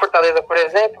bastante do Fortaleza, por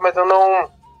exemplo, mas eu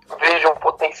não vejo um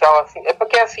potencial assim. É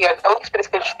porque, assim, a única experiência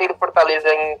que a gente tem do Fortaleza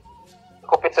em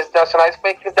competições internacionais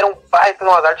foi que eles deram um baita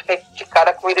no azar de cair de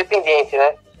cara com o Independente,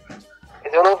 né?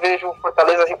 Mas eu não vejo o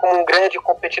Fortaleza assim como um grande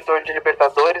competidor de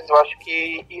Libertadores. Eu acho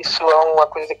que isso é uma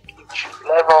coisa que te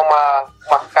leva a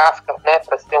uma casca, né,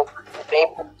 para se ter um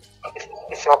tempo.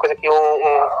 Isso é uma coisa que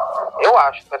eu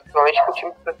acho, principalmente que o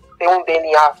time tem um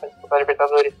DNA para disputar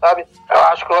Libertadores, sabe? Eu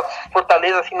acho que o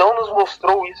Fortaleza assim, não nos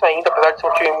mostrou isso ainda, apesar de ser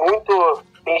um time muito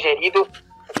bem gerido,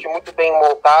 um time muito bem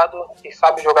montado, que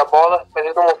sabe jogar bola, mas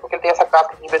ele não mostrou que ele tem essa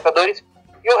casca de Libertadores.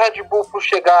 E o Red Bull, por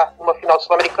chegar numa final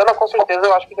sul-americana, com certeza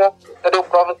eu acho que já deu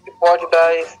provas que pode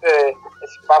dar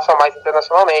esse passo a mais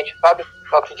internacionalmente, sabe?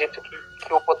 Eu acredito que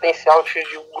o potencial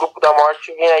de um grupo da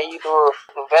morte vem aí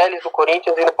do Vélez, do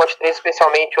Corinthians e no pote 3,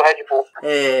 especialmente o Red Bull.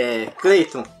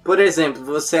 Clayton, por exemplo,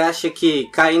 você acha que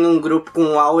cair num grupo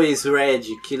com o Always Red,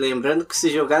 que lembrando que se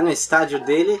jogar no estádio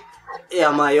dele é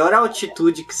a maior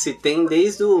altitude que se tem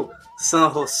desde o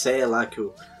San José lá que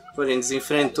o Corinthians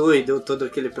enfrentou e deu todo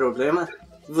aquele problema,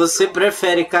 você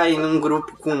prefere cair num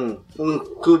grupo com um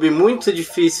clube muito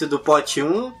difícil do pote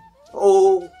 1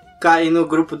 ou cair no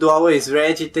grupo do Always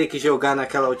Red e ter que jogar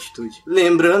naquela altitude?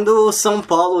 Lembrando o São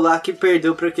Paulo lá que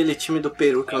perdeu para aquele time do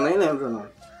Peru, que eu nem lembro o nome.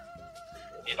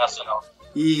 E Nacional.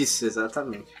 Isso,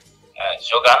 exatamente.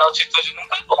 Jogar na altitude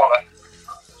nunca é bom, né?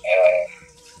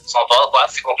 São Paulo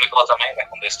quase se complicou também, né?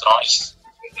 Com 2 tronches,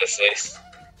 16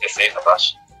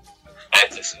 abaixo.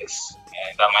 16.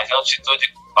 Ainda mais em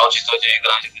altitude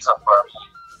grande dessa forma.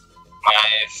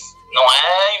 Mas não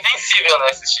é invencível, né,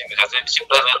 esses times. Já teve time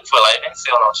brasileiro que foi lá e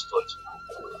venceu na altitude.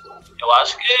 Eu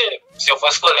acho que, se eu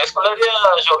fosse escolher, eu escolheria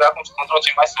jogar contra um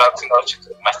time mais fraco assim, na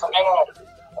altitude. Mas também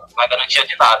não é garantia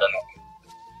de nada, né?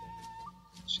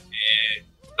 Acho que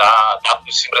dá para o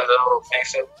time brasileiro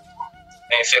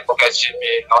vencer qualquer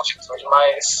time na altitude,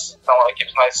 mas são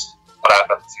equipes mais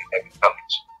fracas, assim,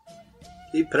 tecnicamente.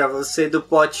 E pra você do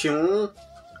pote 1,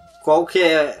 qual que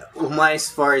é o mais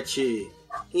forte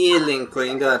em elenco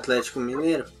ainda, o Atlético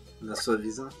Mineiro, na sua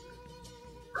visão?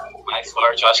 O mais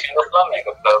forte, eu acho que ainda é o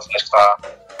Flamengo, porque o Atlético tá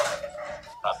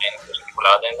bem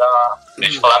articulado, ainda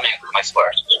deixa o Flamengo mais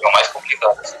forte, acho que é o mais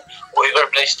complicado. Assim. O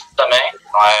River Plate também,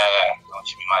 não é um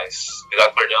time mais... Apesar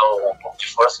de perder um pouco de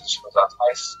força dos times usados,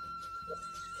 mas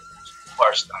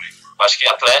forte também. Eu acho que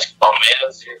Atlético,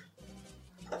 Palmeiras e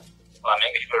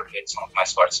Flamengo e River Plate são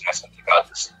mais fortes e mais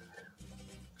complicados.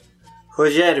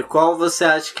 Rogério,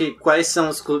 quais são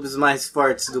os clubes mais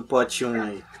fortes do pote 1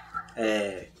 aí?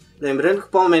 Lembrando que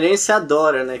o palmeirense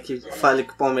adora, né, que fale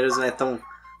que o Palmeiras não é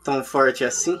tão forte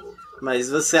assim, mas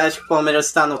você acha que o Palmeiras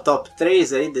está no top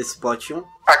 3 aí desse pote 1?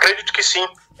 Acredito que sim.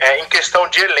 Em questão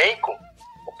de elenco,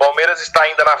 o Palmeiras está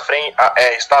ainda na frente,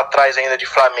 está atrás ainda de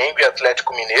Flamengo e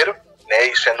Atlético Mineiro, né,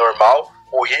 isso é normal.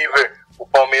 O River, o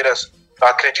Palmeiras, eu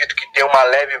acredito que tem uma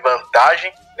leve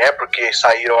vantagem, né, porque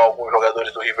saíram alguns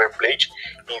jogadores do River Plate.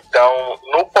 Então,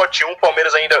 no pote 1, o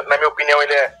Palmeiras ainda, na minha opinião,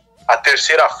 ele é a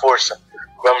terceira força,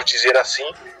 vamos dizer assim.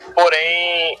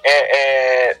 Porém,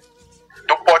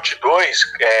 do pote 2,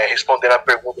 respondendo a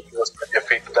pergunta que você havia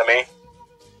feito também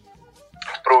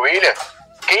pro Willian,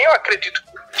 quem eu acredito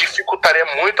que dificultaria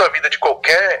muito a vida de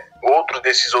qualquer outro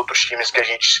desses outros times que a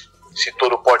gente citou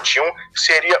do pote 1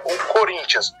 seria o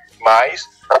Corinthians, mas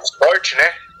a sorte,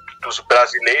 né, dos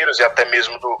brasileiros e até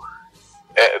mesmo do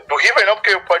River não,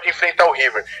 porque pode enfrentar o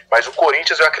River, mas o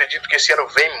Corinthians eu acredito que esse ano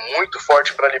vem muito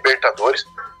forte para a Libertadores.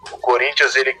 O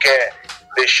Corinthians ele quer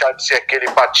deixar de ser aquele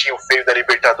patinho feio da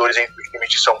Libertadores entre os times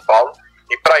de São Paulo,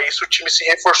 e para isso o time se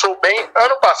reforçou bem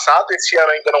ano passado. Esse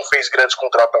ano ainda não fez grandes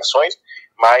contratações,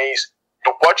 mas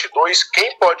do pote 2,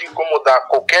 quem pode incomodar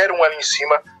qualquer um ali em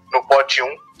cima no pote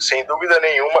 1, sem dúvida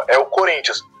nenhuma, é o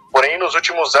Corinthians. Porém, nos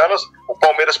últimos anos, o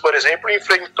Palmeiras, por exemplo,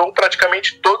 enfrentou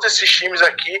praticamente todos esses times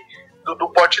aqui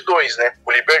do pote 2, né?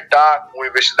 O Libertad, a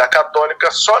Universidade Católica,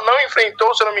 só não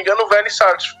enfrentou, se eu não me engano, o Vélez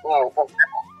Sarsfield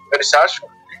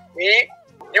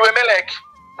e o Emelec,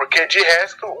 porque de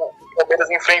resto o Palmeiras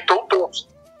enfrentou todos.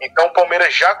 Então o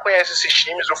Palmeiras já conhece esses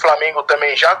times, o Flamengo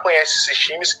também já conhece esses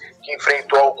times, que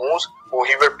enfrentou alguns, o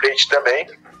River Plate também,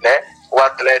 né? O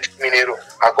Atlético Mineiro,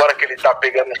 agora que ele tá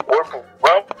pegando o corpo,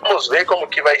 vamos ver como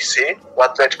que vai ser o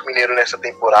Atlético Mineiro nessa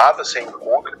temporada, sem o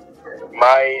Cuca.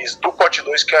 Mas do pote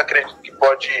 2, que eu acredito que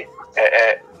pode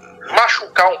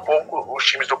machucar um pouco os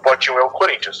times do pote 1 é o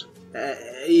Corinthians.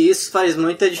 E isso faz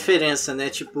muita diferença, né?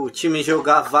 Tipo, o time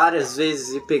jogar várias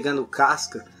vezes e pegando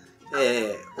casca.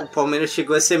 O Palmeiras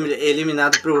chegou a ser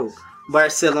eliminado pro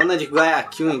Barcelona de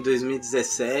Guayaquil em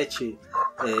 2017.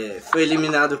 Foi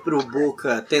eliminado pro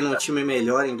Boca tendo um time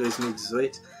melhor em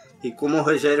 2018. E como o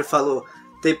Rogério falou,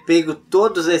 ter pego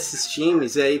todos esses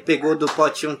times, e aí pegou do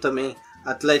pote 1 também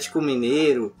Atlético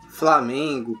Mineiro,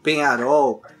 Flamengo,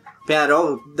 Peñarol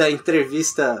da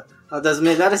entrevista, uma das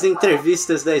melhores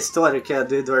entrevistas da história, que é a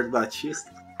do Eduardo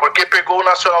Batista. Porque pegou o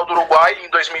Nacional do Uruguai em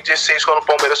 2016, quando o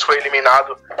Palmeiras foi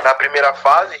eliminado na primeira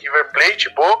fase, River Plate,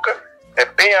 Boca,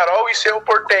 Peñarol e Cerro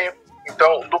Porteño.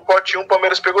 Então, do pote 1 o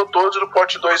Palmeiras pegou todos, do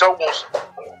pote 2 alguns.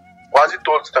 Quase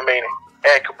todos também,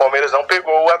 né? Que o Palmeiras não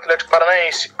pegou o Atlético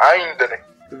Paranaense ainda, né?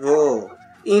 Vou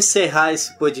encerrar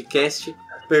esse podcast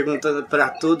perguntando para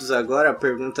todos agora, a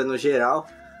pergunta no geral,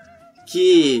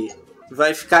 que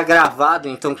vai ficar gravado,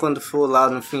 então quando for lá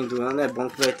no fim do ano é bom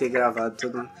que vai ter gravado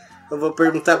todo mundo. Eu vou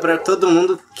perguntar para todo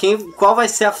mundo qual vai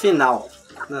ser a final,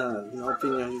 na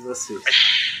opinião de vocês.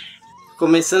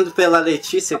 Começando pela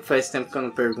Letícia, que faz tempo que eu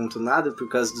não pergunto nada por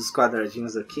causa dos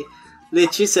quadradinhos aqui.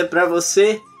 Letícia, para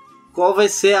você, qual vai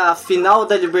ser a final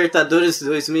da Libertadores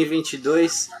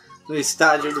 2022 no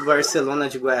estádio do Barcelona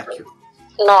de Guayaquil?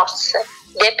 Nossa,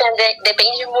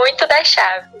 depende muito da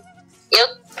chave. Eu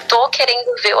tô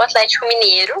querendo ver o Atlético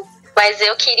Mineiro, mas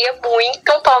eu queria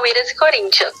muito um Palmeiras e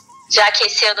Corinthians. Já que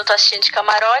esse ano eu tô assistindo de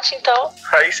camarote, então...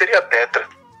 Aí seria tetra.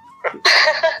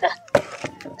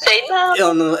 Sei não.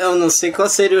 Eu não sei qual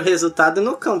seria o resultado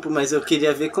no campo, mas eu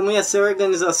queria ver como ia ser a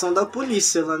organização da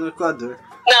polícia lá no Equador.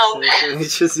 Não.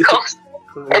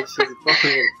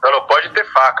 Então não pode ter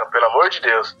faca, pelo amor de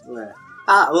Deus.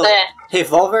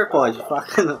 Revólver pode,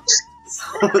 faca não.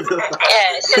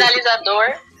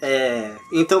 Sinalizador.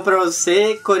 Então pra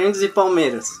você, Corinthians e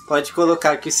Palmeiras. Pode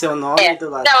colocar aqui seu nome do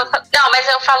lado. Não, mas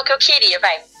eu falo o que eu queria,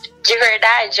 vai. De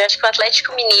verdade, eu acho que o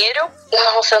Atlético Mineiro...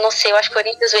 Nossa, eu não sei, eu acho que o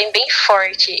Corinthians vem bem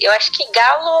forte. Eu acho que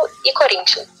Galo e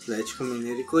Corinthians. Atlético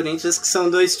Mineiro e Corinthians, que são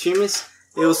dois times.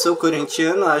 Eu sou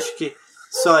corintiano, acho que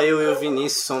só eu e o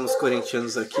Vinícius somos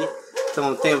corintianos aqui.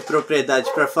 Então tenho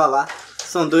propriedade pra falar.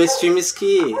 São dois times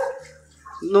que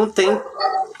não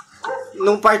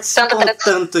participam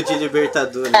tanto de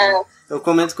Libertadores. Né? Eu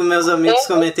comento com meus amigos,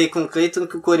 comentei com o Clayton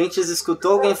que o Corinthians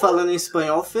escutou alguém falando em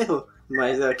espanhol, ferrou.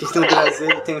 Mas aqui no Brasil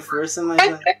ele tem força, mas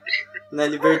na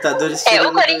Libertadores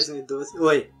tirou em 2012.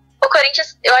 Oi. O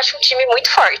Corinthians, eu acho um time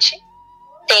muito forte.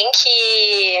 Tem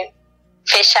que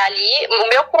fechar ali. O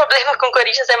meu problema com o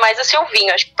Corinthians é mais o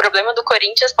Silvinho. Acho que o problema do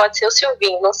Corinthians pode ser o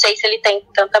Silvinho. Não sei se ele tem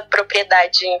tanta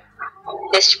propriedade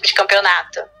nesse tipo de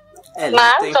campeonato. Ele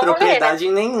não tem propriedade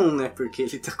em nenhum, né? Porque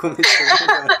ele tá começando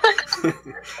agora.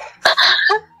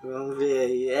 Vamos ver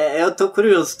aí. Eu tô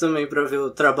curioso também pra ver o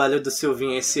trabalho do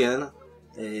Silvinho esse ano.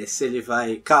 Se ele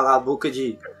vai calar a boca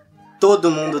de todo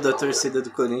mundo da torcida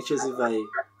do Corinthians e vai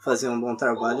fazer um bom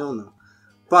trabalho ou não.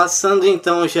 Passando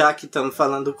então, já que estamos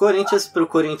falando do Corinthians, pro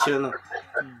corintiano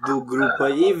do grupo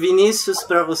aí. Vinícius,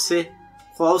 pra você,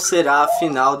 qual será a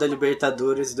final da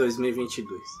Libertadores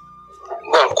 2022?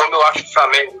 Bom, como eu acho o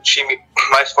Flamengo o time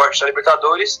mais forte da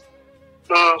Libertadores,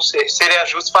 não sei, seria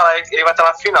justo falar que ele vai estar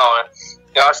na final, né?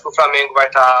 Eu acho que o Flamengo vai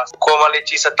estar, como a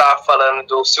Letícia estava falando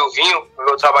do Silvinho,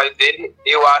 no trabalho dele,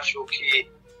 eu acho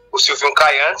que o Silvinho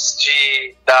cai antes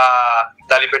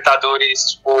da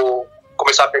Libertadores,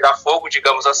 começar a pegar fogo,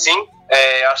 digamos assim.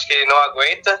 Acho que ele não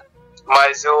aguenta,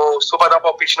 mas eu sou para dar um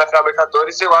palpite na final da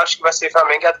Libertadores, eu acho que vai ser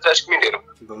Flamengo e Atlético Mineiro.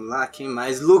 Vamos lá, quem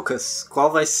mais? Lucas, qual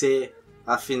vai ser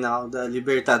a final da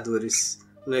Libertadores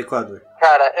no Equador?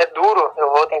 Cara, é duro,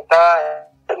 eu vou tentar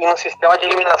ir no sistema de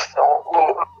eliminação.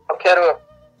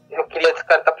 Eu queria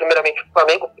descartar primeiramente o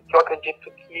Flamengo, porque eu acredito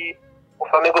que o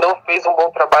Flamengo não fez um bom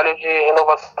trabalho de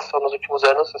renovação nos últimos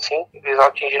anos, assim, eles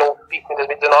atingiram um pico em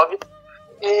 2019,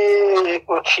 e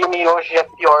o time hoje é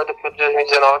pior do que o de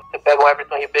 2019. Você pega o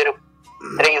Everton Ribeiro,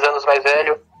 3 anos mais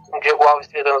velho, o Diego Alves,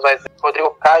 3 anos mais velho, o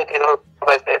Rodrigo Caio, 3 anos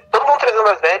mais velho, todo mundo 3 anos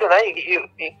mais velho, né,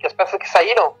 e as peças que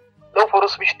saíram não foram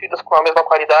substituídas com a mesma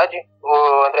qualidade.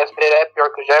 O Andrés Pereira é pior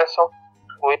que o Gerson,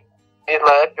 o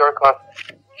Isla é pior que o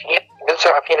Rafinha. Mesmo se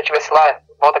a Rafinha estivesse lá,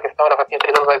 volta a questão, era a Rafinha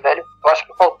 3 anos mais velho. Eu acho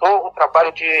que faltou um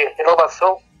trabalho de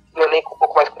renovação do elenco um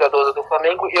pouco mais cuidadoso do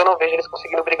Flamengo, e eu não vejo eles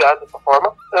conseguindo brigar dessa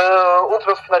forma. Um dos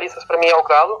meus finalistas para mim é o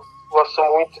Galo. Gosto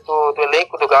muito do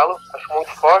elenco do Galo, acho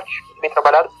muito forte, muito bem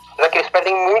trabalhado. Apesar que eles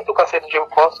perdem muito o cacete do Diego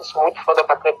Costa, sou muito fã do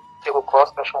atacante Diego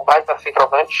Costa, acho um baita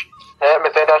centroavante,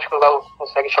 mas eu ainda acho que o Galo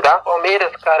consegue chegar.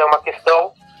 Palmeiras, cara, é uma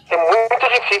questão que é muito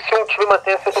difícil um time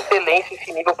manter essa excelência,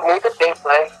 esse nível por muito tempo,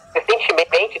 né?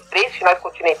 Recentemente, 3 finais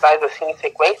continentais assim em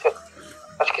sequência,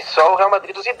 acho que só o Real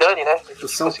Madrid do Zidane, né? O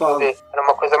São Paulo. Ver. Era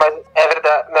uma coisa mais... É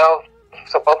verdade, não, o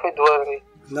São Paulo foi 2, né?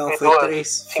 Não, foi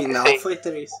 3, final 6. Foi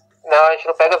 3. Não, a gente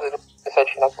não pega as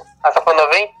 17 final. Ah, só foi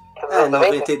 90?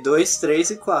 92, 3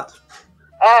 e 4.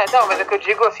 Não, mas é que eu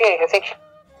digo assim, recentemente.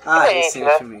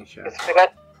 Recentemente, né? Se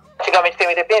pegar, antigamente tem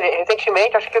o Independente,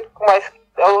 recentemente acho que o mais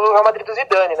é o Real Madrid do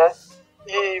Zidane, né?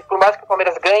 E por mais que o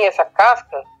Palmeiras ganhe essa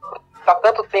casca, tá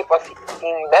tanto tempo assim,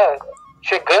 né?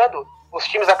 Chegando, os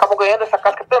times acabam ganhando essa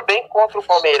casca também contra o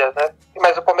Palmeiras, né?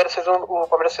 Mas o Palmeiras fez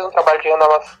um trabalho de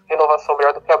renovação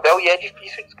melhor do que o Abel, e é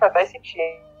difícil descartar esse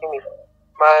time.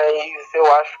 Mas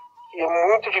eu acho que é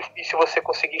muito difícil você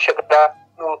conseguir chegar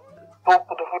no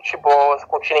topo do futebol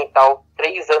continental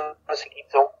 3 anos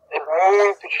seguidos. É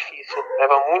muito difícil,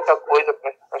 leva muita coisa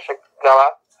pra chegar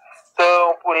lá.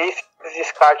 Então, por esses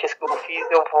descartes que eu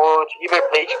fiz, eu vou de River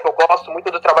Plate, que eu gosto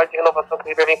muito do trabalho de renovação que o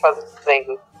River vem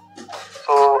fazendo.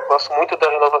 Gosto muito da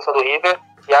renovação do River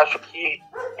e acho que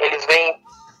eles vêm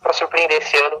para surpreender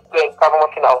esse ano e cavam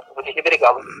uma final. Eu vou de River e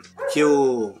Galo. Que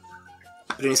o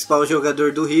principal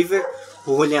jogador do River,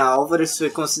 o Julian Álvares, foi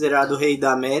considerado o rei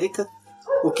da América,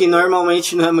 o que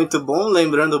normalmente não é muito bom,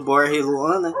 lembrando o Borja e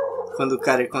Luan, né? Quando o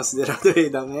cara é considerado o rei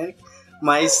da América,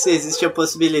 mas existe a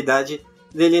possibilidade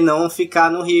dele não ficar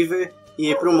no River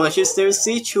e ir pro Manchester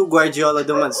City. O Guardiola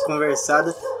deu uma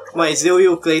desconversada, mas eu e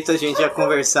o Clayton a gente já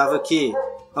conversava que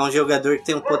é um jogador que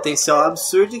tem um potencial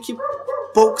absurdo e que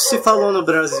pouco se falou no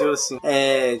Brasil, assim.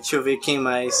 Deixa eu ver quem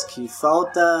mais que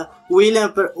falta.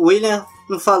 Willian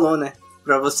não falou, né?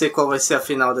 Pra você, qual vai ser a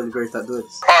final da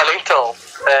Libertadores? Olha, então,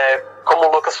 como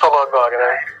o Lucas falou agora,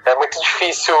 né? É muito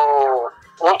difícil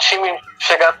um time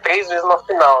chegar 3 vezes na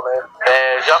final,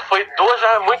 né? Já foi 2,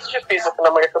 já é muito difícil aqui na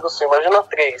América do Sul, imagina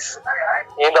 3.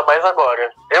 E ainda mais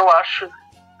agora. Eu acho,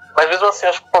 mas mesmo assim,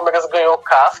 acho que o Palmeiras ganhou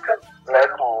casca, né?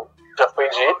 Como já foi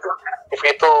dito,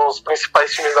 enfrentou os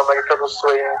principais times da América do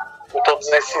Sul em todos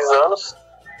esses anos.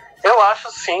 Eu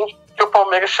acho, sim, que o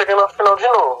Palmeiras chega na final de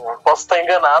novo. Posso estar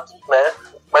enganado, né?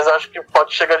 Mas eu acho que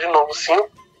pode chegar de novo, sim.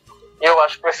 E eu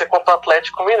acho que vai ser contra o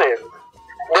Atlético Mineiro.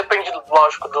 Depende,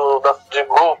 lógico, de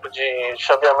grupo, de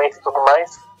chaveamento e tudo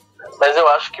mais. Mas eu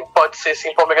acho que pode ser,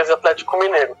 sim, Palmeiras e Atlético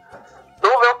Mineiro.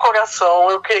 No meu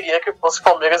coração, eu queria que fosse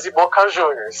Palmeiras e Boca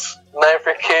Juniors, né?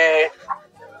 Porque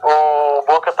o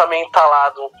Boca tá meio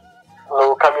entalado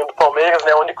no caminho do Palmeiras,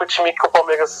 né? O único time que o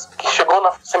Palmeiras que chegou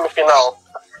na semifinal.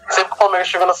 Sempre que o Palmeiras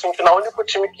chegou na semifinal, o único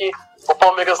time que o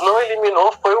Palmeiras não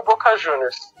eliminou foi o Boca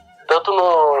Juniors. Tanto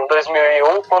no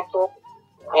 2001 quanto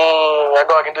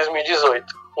agora em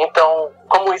 2018. Então,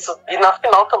 como isso... E na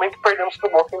final também que perdemos pro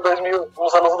Boca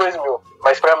nos anos 2000.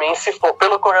 Mas pra mim, se for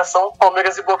pelo coração,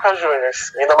 Palmeiras e Boca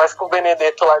Juniors. Ainda mais com o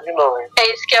Benedetto lá de novo.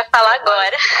 É isso que eu ia falar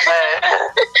agora.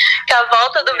 Com a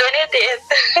volta do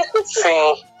Benedetto.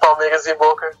 Sim, Palmeiras e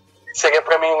Boca seria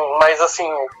pra mim mais assim,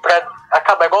 pra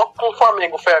acabar igual com o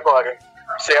Flamengo foi agora.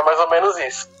 Seria mais ou menos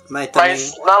isso.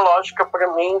 Mas na lógica, pra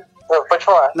mim... Pode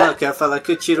falar. Não, eu quero falar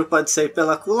que o tiro pode sair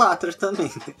pela culatra também.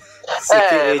 Se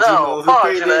querer de novo,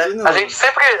 pode, perder né? de novo. A gente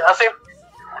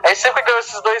sempre ganhou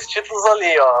esses 2 títulos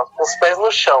ali, ó, com os pés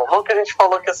no chão. Nunca a gente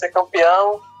falou que ia ser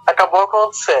campeão, acabou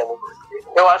acontecendo.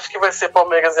 Eu acho que vai ser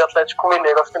Palmeiras e Atlético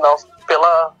Mineiro, afinal,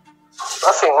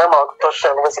 assim, normal que eu tô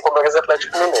achando, vai ser Palmeiras e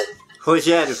Atlético Mineiro.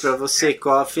 Rogério, pra você,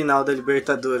 qual a final da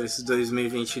Libertadores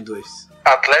 2022?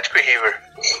 Atlético e River.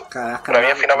 Caraca, pra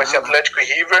mim a final vai ser Atlético e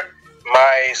River.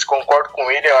 mas concordo com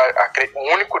ele,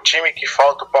 o único time que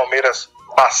falta o Palmeiras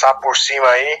passar por cima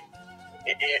aí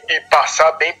e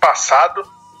passar bem passado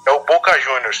é o Boca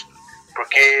Juniors,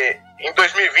 porque em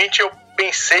 2020 eu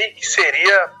pensei que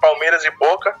seria Palmeiras e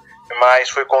Boca, mas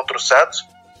foi contra o Santos,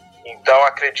 então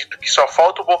acredito que só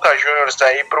falta o Boca Juniors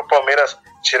aí para o Palmeiras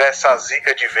tirar essa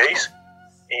zica de vez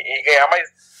e ganhar, mas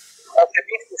pra ser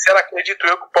bem sincero, acredito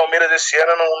eu que o Palmeiras esse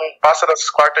ano não passa das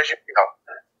quartas de final.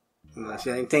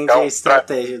 Já entendi a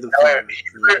estratégia do Palmeiras.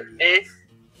 E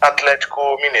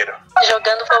Atlético Mineiro.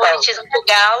 Jogando favoritismo pro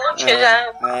Galo, que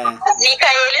já zica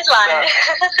eles lá, né?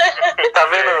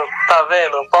 Tá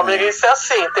vendo? Palmeirense é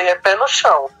assim, tem pé no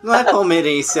chão. Não é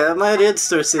palmeirense, é a maioria dos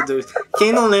torcedores.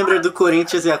 Quem não lembra do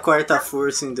Corinthians e a quarta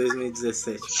força em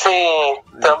 2017? Sim,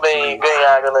 também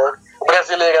ganharam, né? O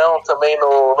Brasileirão também,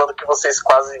 no ano que vocês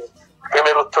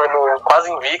primeiro turno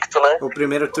quase invicto, né? O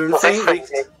primeiro turno foi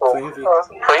invicto. Foi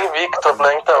invicto,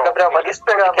 né? Então. Gabriel, mas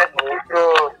esperar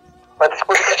mas esse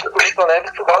podcast do Vitor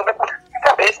Neves, o Galo vai pra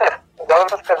cabeça. O Galo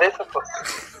vai pra cabeça, pô.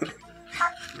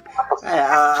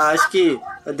 Acho que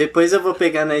depois eu vou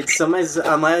pegar na edição, mas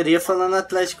a maioria falando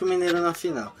Atlético Mineiro na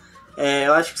final.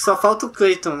 Eu acho que só falta o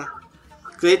Clayton, né?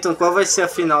 Clayton, qual vai ser a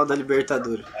final da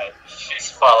Libertadores? É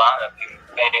difícil falar, né?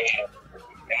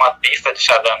 Tem uma pista de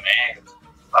chaveamento.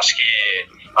 Acho que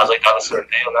as oitavas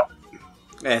sorteio,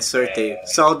 né? Sorteio.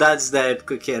 Saudades da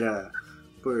época que era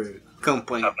por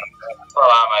campanha.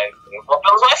 Falar, mas eu vou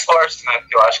pelos mais fortes, né?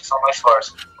 Porque eu acho que são mais fortes.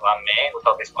 O Flamengo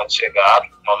talvez pode chegar,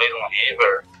 talvez um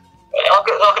River. Eu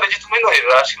acredito muito no River.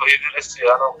 Eu acho que o River esse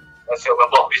ano vai ser o meu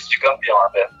palpite de campeão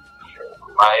até.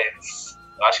 Mas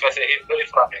eu acho que vai ser River e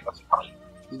Flamengo.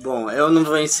 Bom, eu não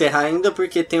vou encerrar ainda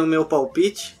porque tem o meu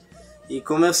palpite. E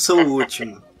como eu sou o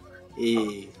último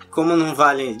e como não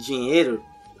vale dinheiro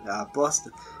a aposta,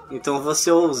 então eu vou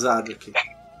ser ousado aqui.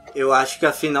 Eu acho que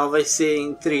a final vai ser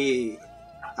entre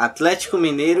Atlético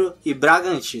Mineiro e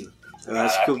Bragantino. Eu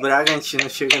acho que o Bragantino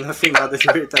chega na final da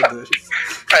Libertadores.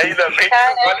 Ainda bem que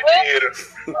não vale dinheiro.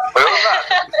 Foi ousado.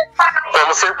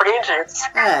 Estamos surpreendidos.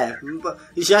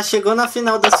 Já chegou na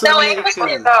final da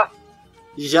Sul-Americana.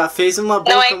 Já fez uma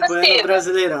boa campanha no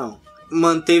Brasileirão.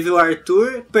 Manteve o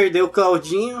Arthur, perdeu o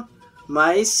Claudinho,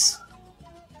 mas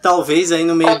talvez aí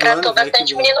no meio do ano... Contratou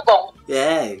bastante menino bom.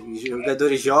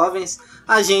 Jogadores jovens.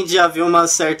 A gente já viu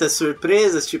umas certas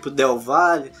surpresas, tipo Del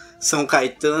Valle, São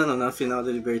Caetano na final da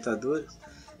Libertadores.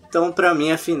 Então, pra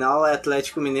mim, a final é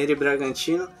Atlético Mineiro e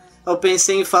Bragantino. Eu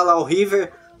pensei em falar o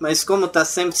River, mas como tá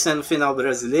sempre sendo final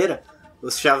brasileira,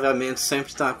 os chaveamentos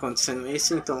sempre estão acontecendo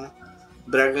isso, então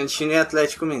Bragantino e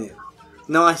Atlético Mineiro.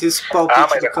 Não arrisco palpite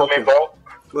mas do a Conmebol...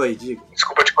 Oi, diga.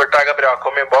 Desculpa te cortar, Gabriel. A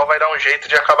Conmebol vai dar um jeito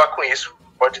de acabar com isso.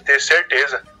 Pode ter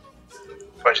certeza.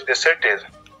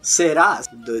 Será?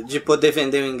 De poder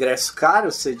vender um ingresso caro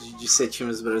de ser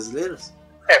times brasileiros?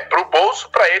 Pro bolso,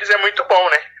 pra eles é muito bom,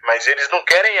 né? Mas eles não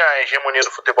querem a hegemonia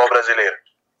do futebol brasileiro.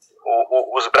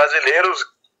 Os brasileiros,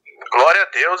 glória a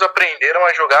Deus, aprenderam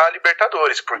a jogar a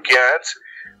Libertadores, porque antes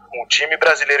um time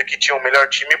brasileiro que tinha o melhor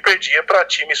time perdia para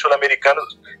times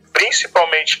sul-americanos,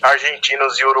 principalmente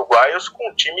argentinos e uruguaios,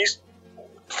 com times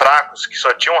fracos, que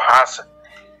só tinham raça.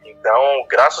 Então,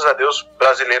 graças a Deus,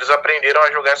 brasileiros aprenderam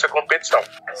a jogar essa competição.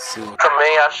 Sim.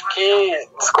 Também acho que...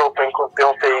 Desculpa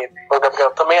interromper,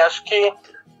 Gabriel. Também acho que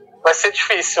vai ser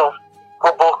difícil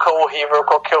o Boca, o River ou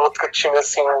qualquer outro time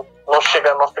assim não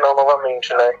chegar na final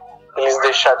novamente, né? Eles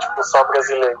deixar, só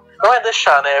brasileiro. Não é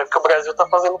deixar, né? É o que o Brasil tá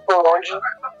fazendo por onde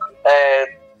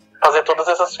fazer todas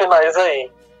essas finais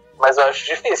aí. Mas eu acho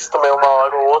difícil também uma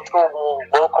hora ou outra um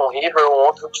Boca, um River ou um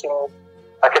outro time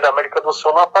aqui da América do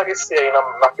Sul não aparecer aí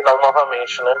na final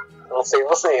novamente, né? Não sei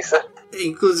vocês.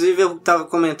 Inclusive eu tava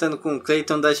comentando com o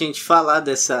Clayton da gente falar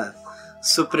dessa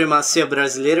supremacia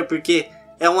brasileira, porque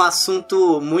é um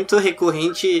assunto muito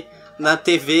recorrente na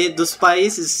TV dos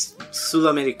países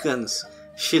sul-americanos,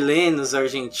 chilenos,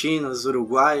 argentinos,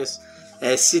 uruguaios,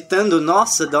 citando,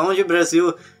 nossa, da onde o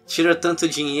Brasil tira tanto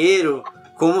dinheiro,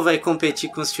 como vai competir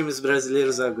com os times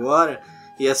brasileiros agora,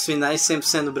 e as finais sempre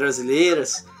sendo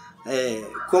brasileiras.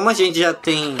 Como a gente já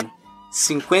tem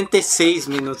 56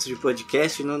 minutos de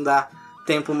podcast, não dá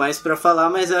tempo mais para falar,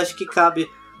 mas eu acho que cabe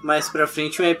mais para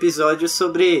frente um episódio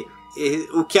sobre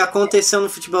o que aconteceu no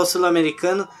futebol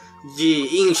sul-americano,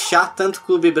 de inchar tanto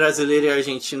clube brasileiro e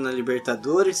argentino na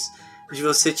Libertadores, de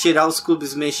você tirar os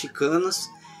clubes mexicanos,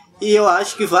 e eu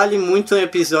acho que vale muito um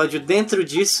episódio dentro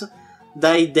disso,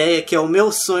 da ideia que é o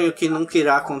meu sonho que nunca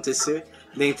irá acontecer,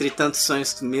 dentre tantos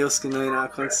sonhos meus que não irão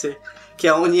acontecer, que é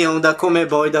a união da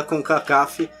Conmebol e da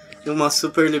CONCACAF em uma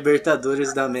Super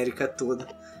Libertadores da América toda.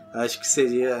 Acho que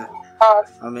seria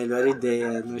a melhor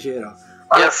ideia no geral.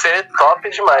 Ia ser top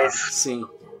demais. Sim.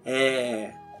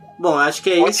 Bom, acho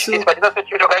que é Muito isso. difícil. Imagina seu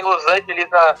time jogar em Los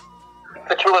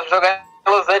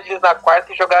Angeles na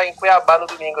quarta e jogar em Cuiabá no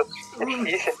domingo. É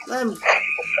difícil.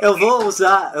 Eu vou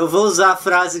usar a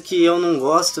frase que eu não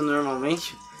gosto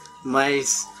normalmente,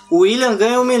 mas o Willian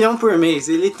ganha $1 milhão por mês.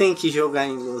 Ele tem que jogar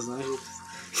em Los Angeles.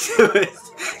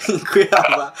 Em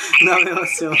Cuiabá, na mesma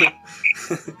semana.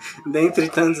 Dentre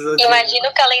tantos outros. Imagina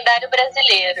o calendário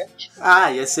brasileiro.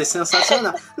 Ia ser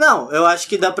sensacional. Não, eu acho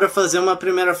que dá pra fazer uma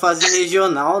primeira fase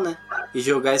regional, né? E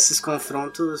jogar esses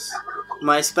confrontos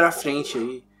mais pra frente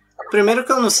aí. Primeiro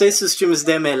que eu não sei se os times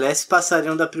da MLS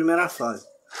passariam da primeira fase.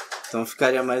 Então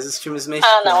ficaria mais os times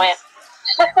mexicanos. Não é.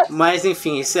 Mas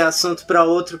enfim, esse é assunto para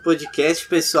outro podcast.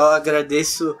 Pessoal,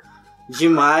 agradeço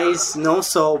demais, não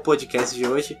só o podcast de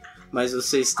hoje, mas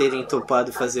vocês terem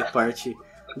topado fazer parte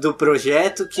do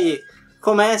projeto, que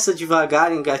começa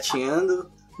devagar, engatinhando,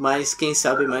 mas quem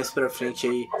sabe mais pra frente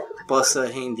aí possa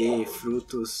render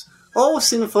frutos. Ou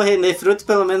se não for render frutos,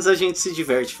 pelo menos a gente se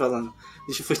diverte falando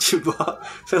de futebol,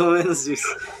 pelo menos isso.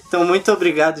 Então, muito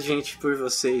obrigado, gente, por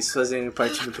vocês fazerem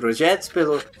parte do projeto,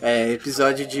 pelo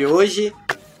episódio de hoje.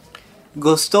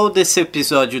 Gostou desse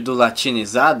episódio do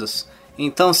Latinizados?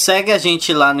 Então segue a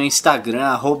gente lá no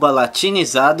Instagram,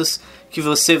 @Latinizados, que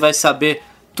você vai saber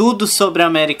tudo sobre a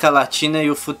América Latina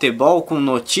e o futebol, com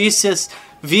notícias,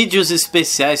 vídeos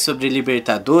especiais sobre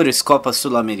Libertadores, Copa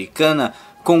Sul-Americana,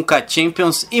 Conca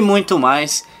Champions e muito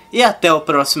mais. E até o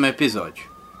próximo episódio.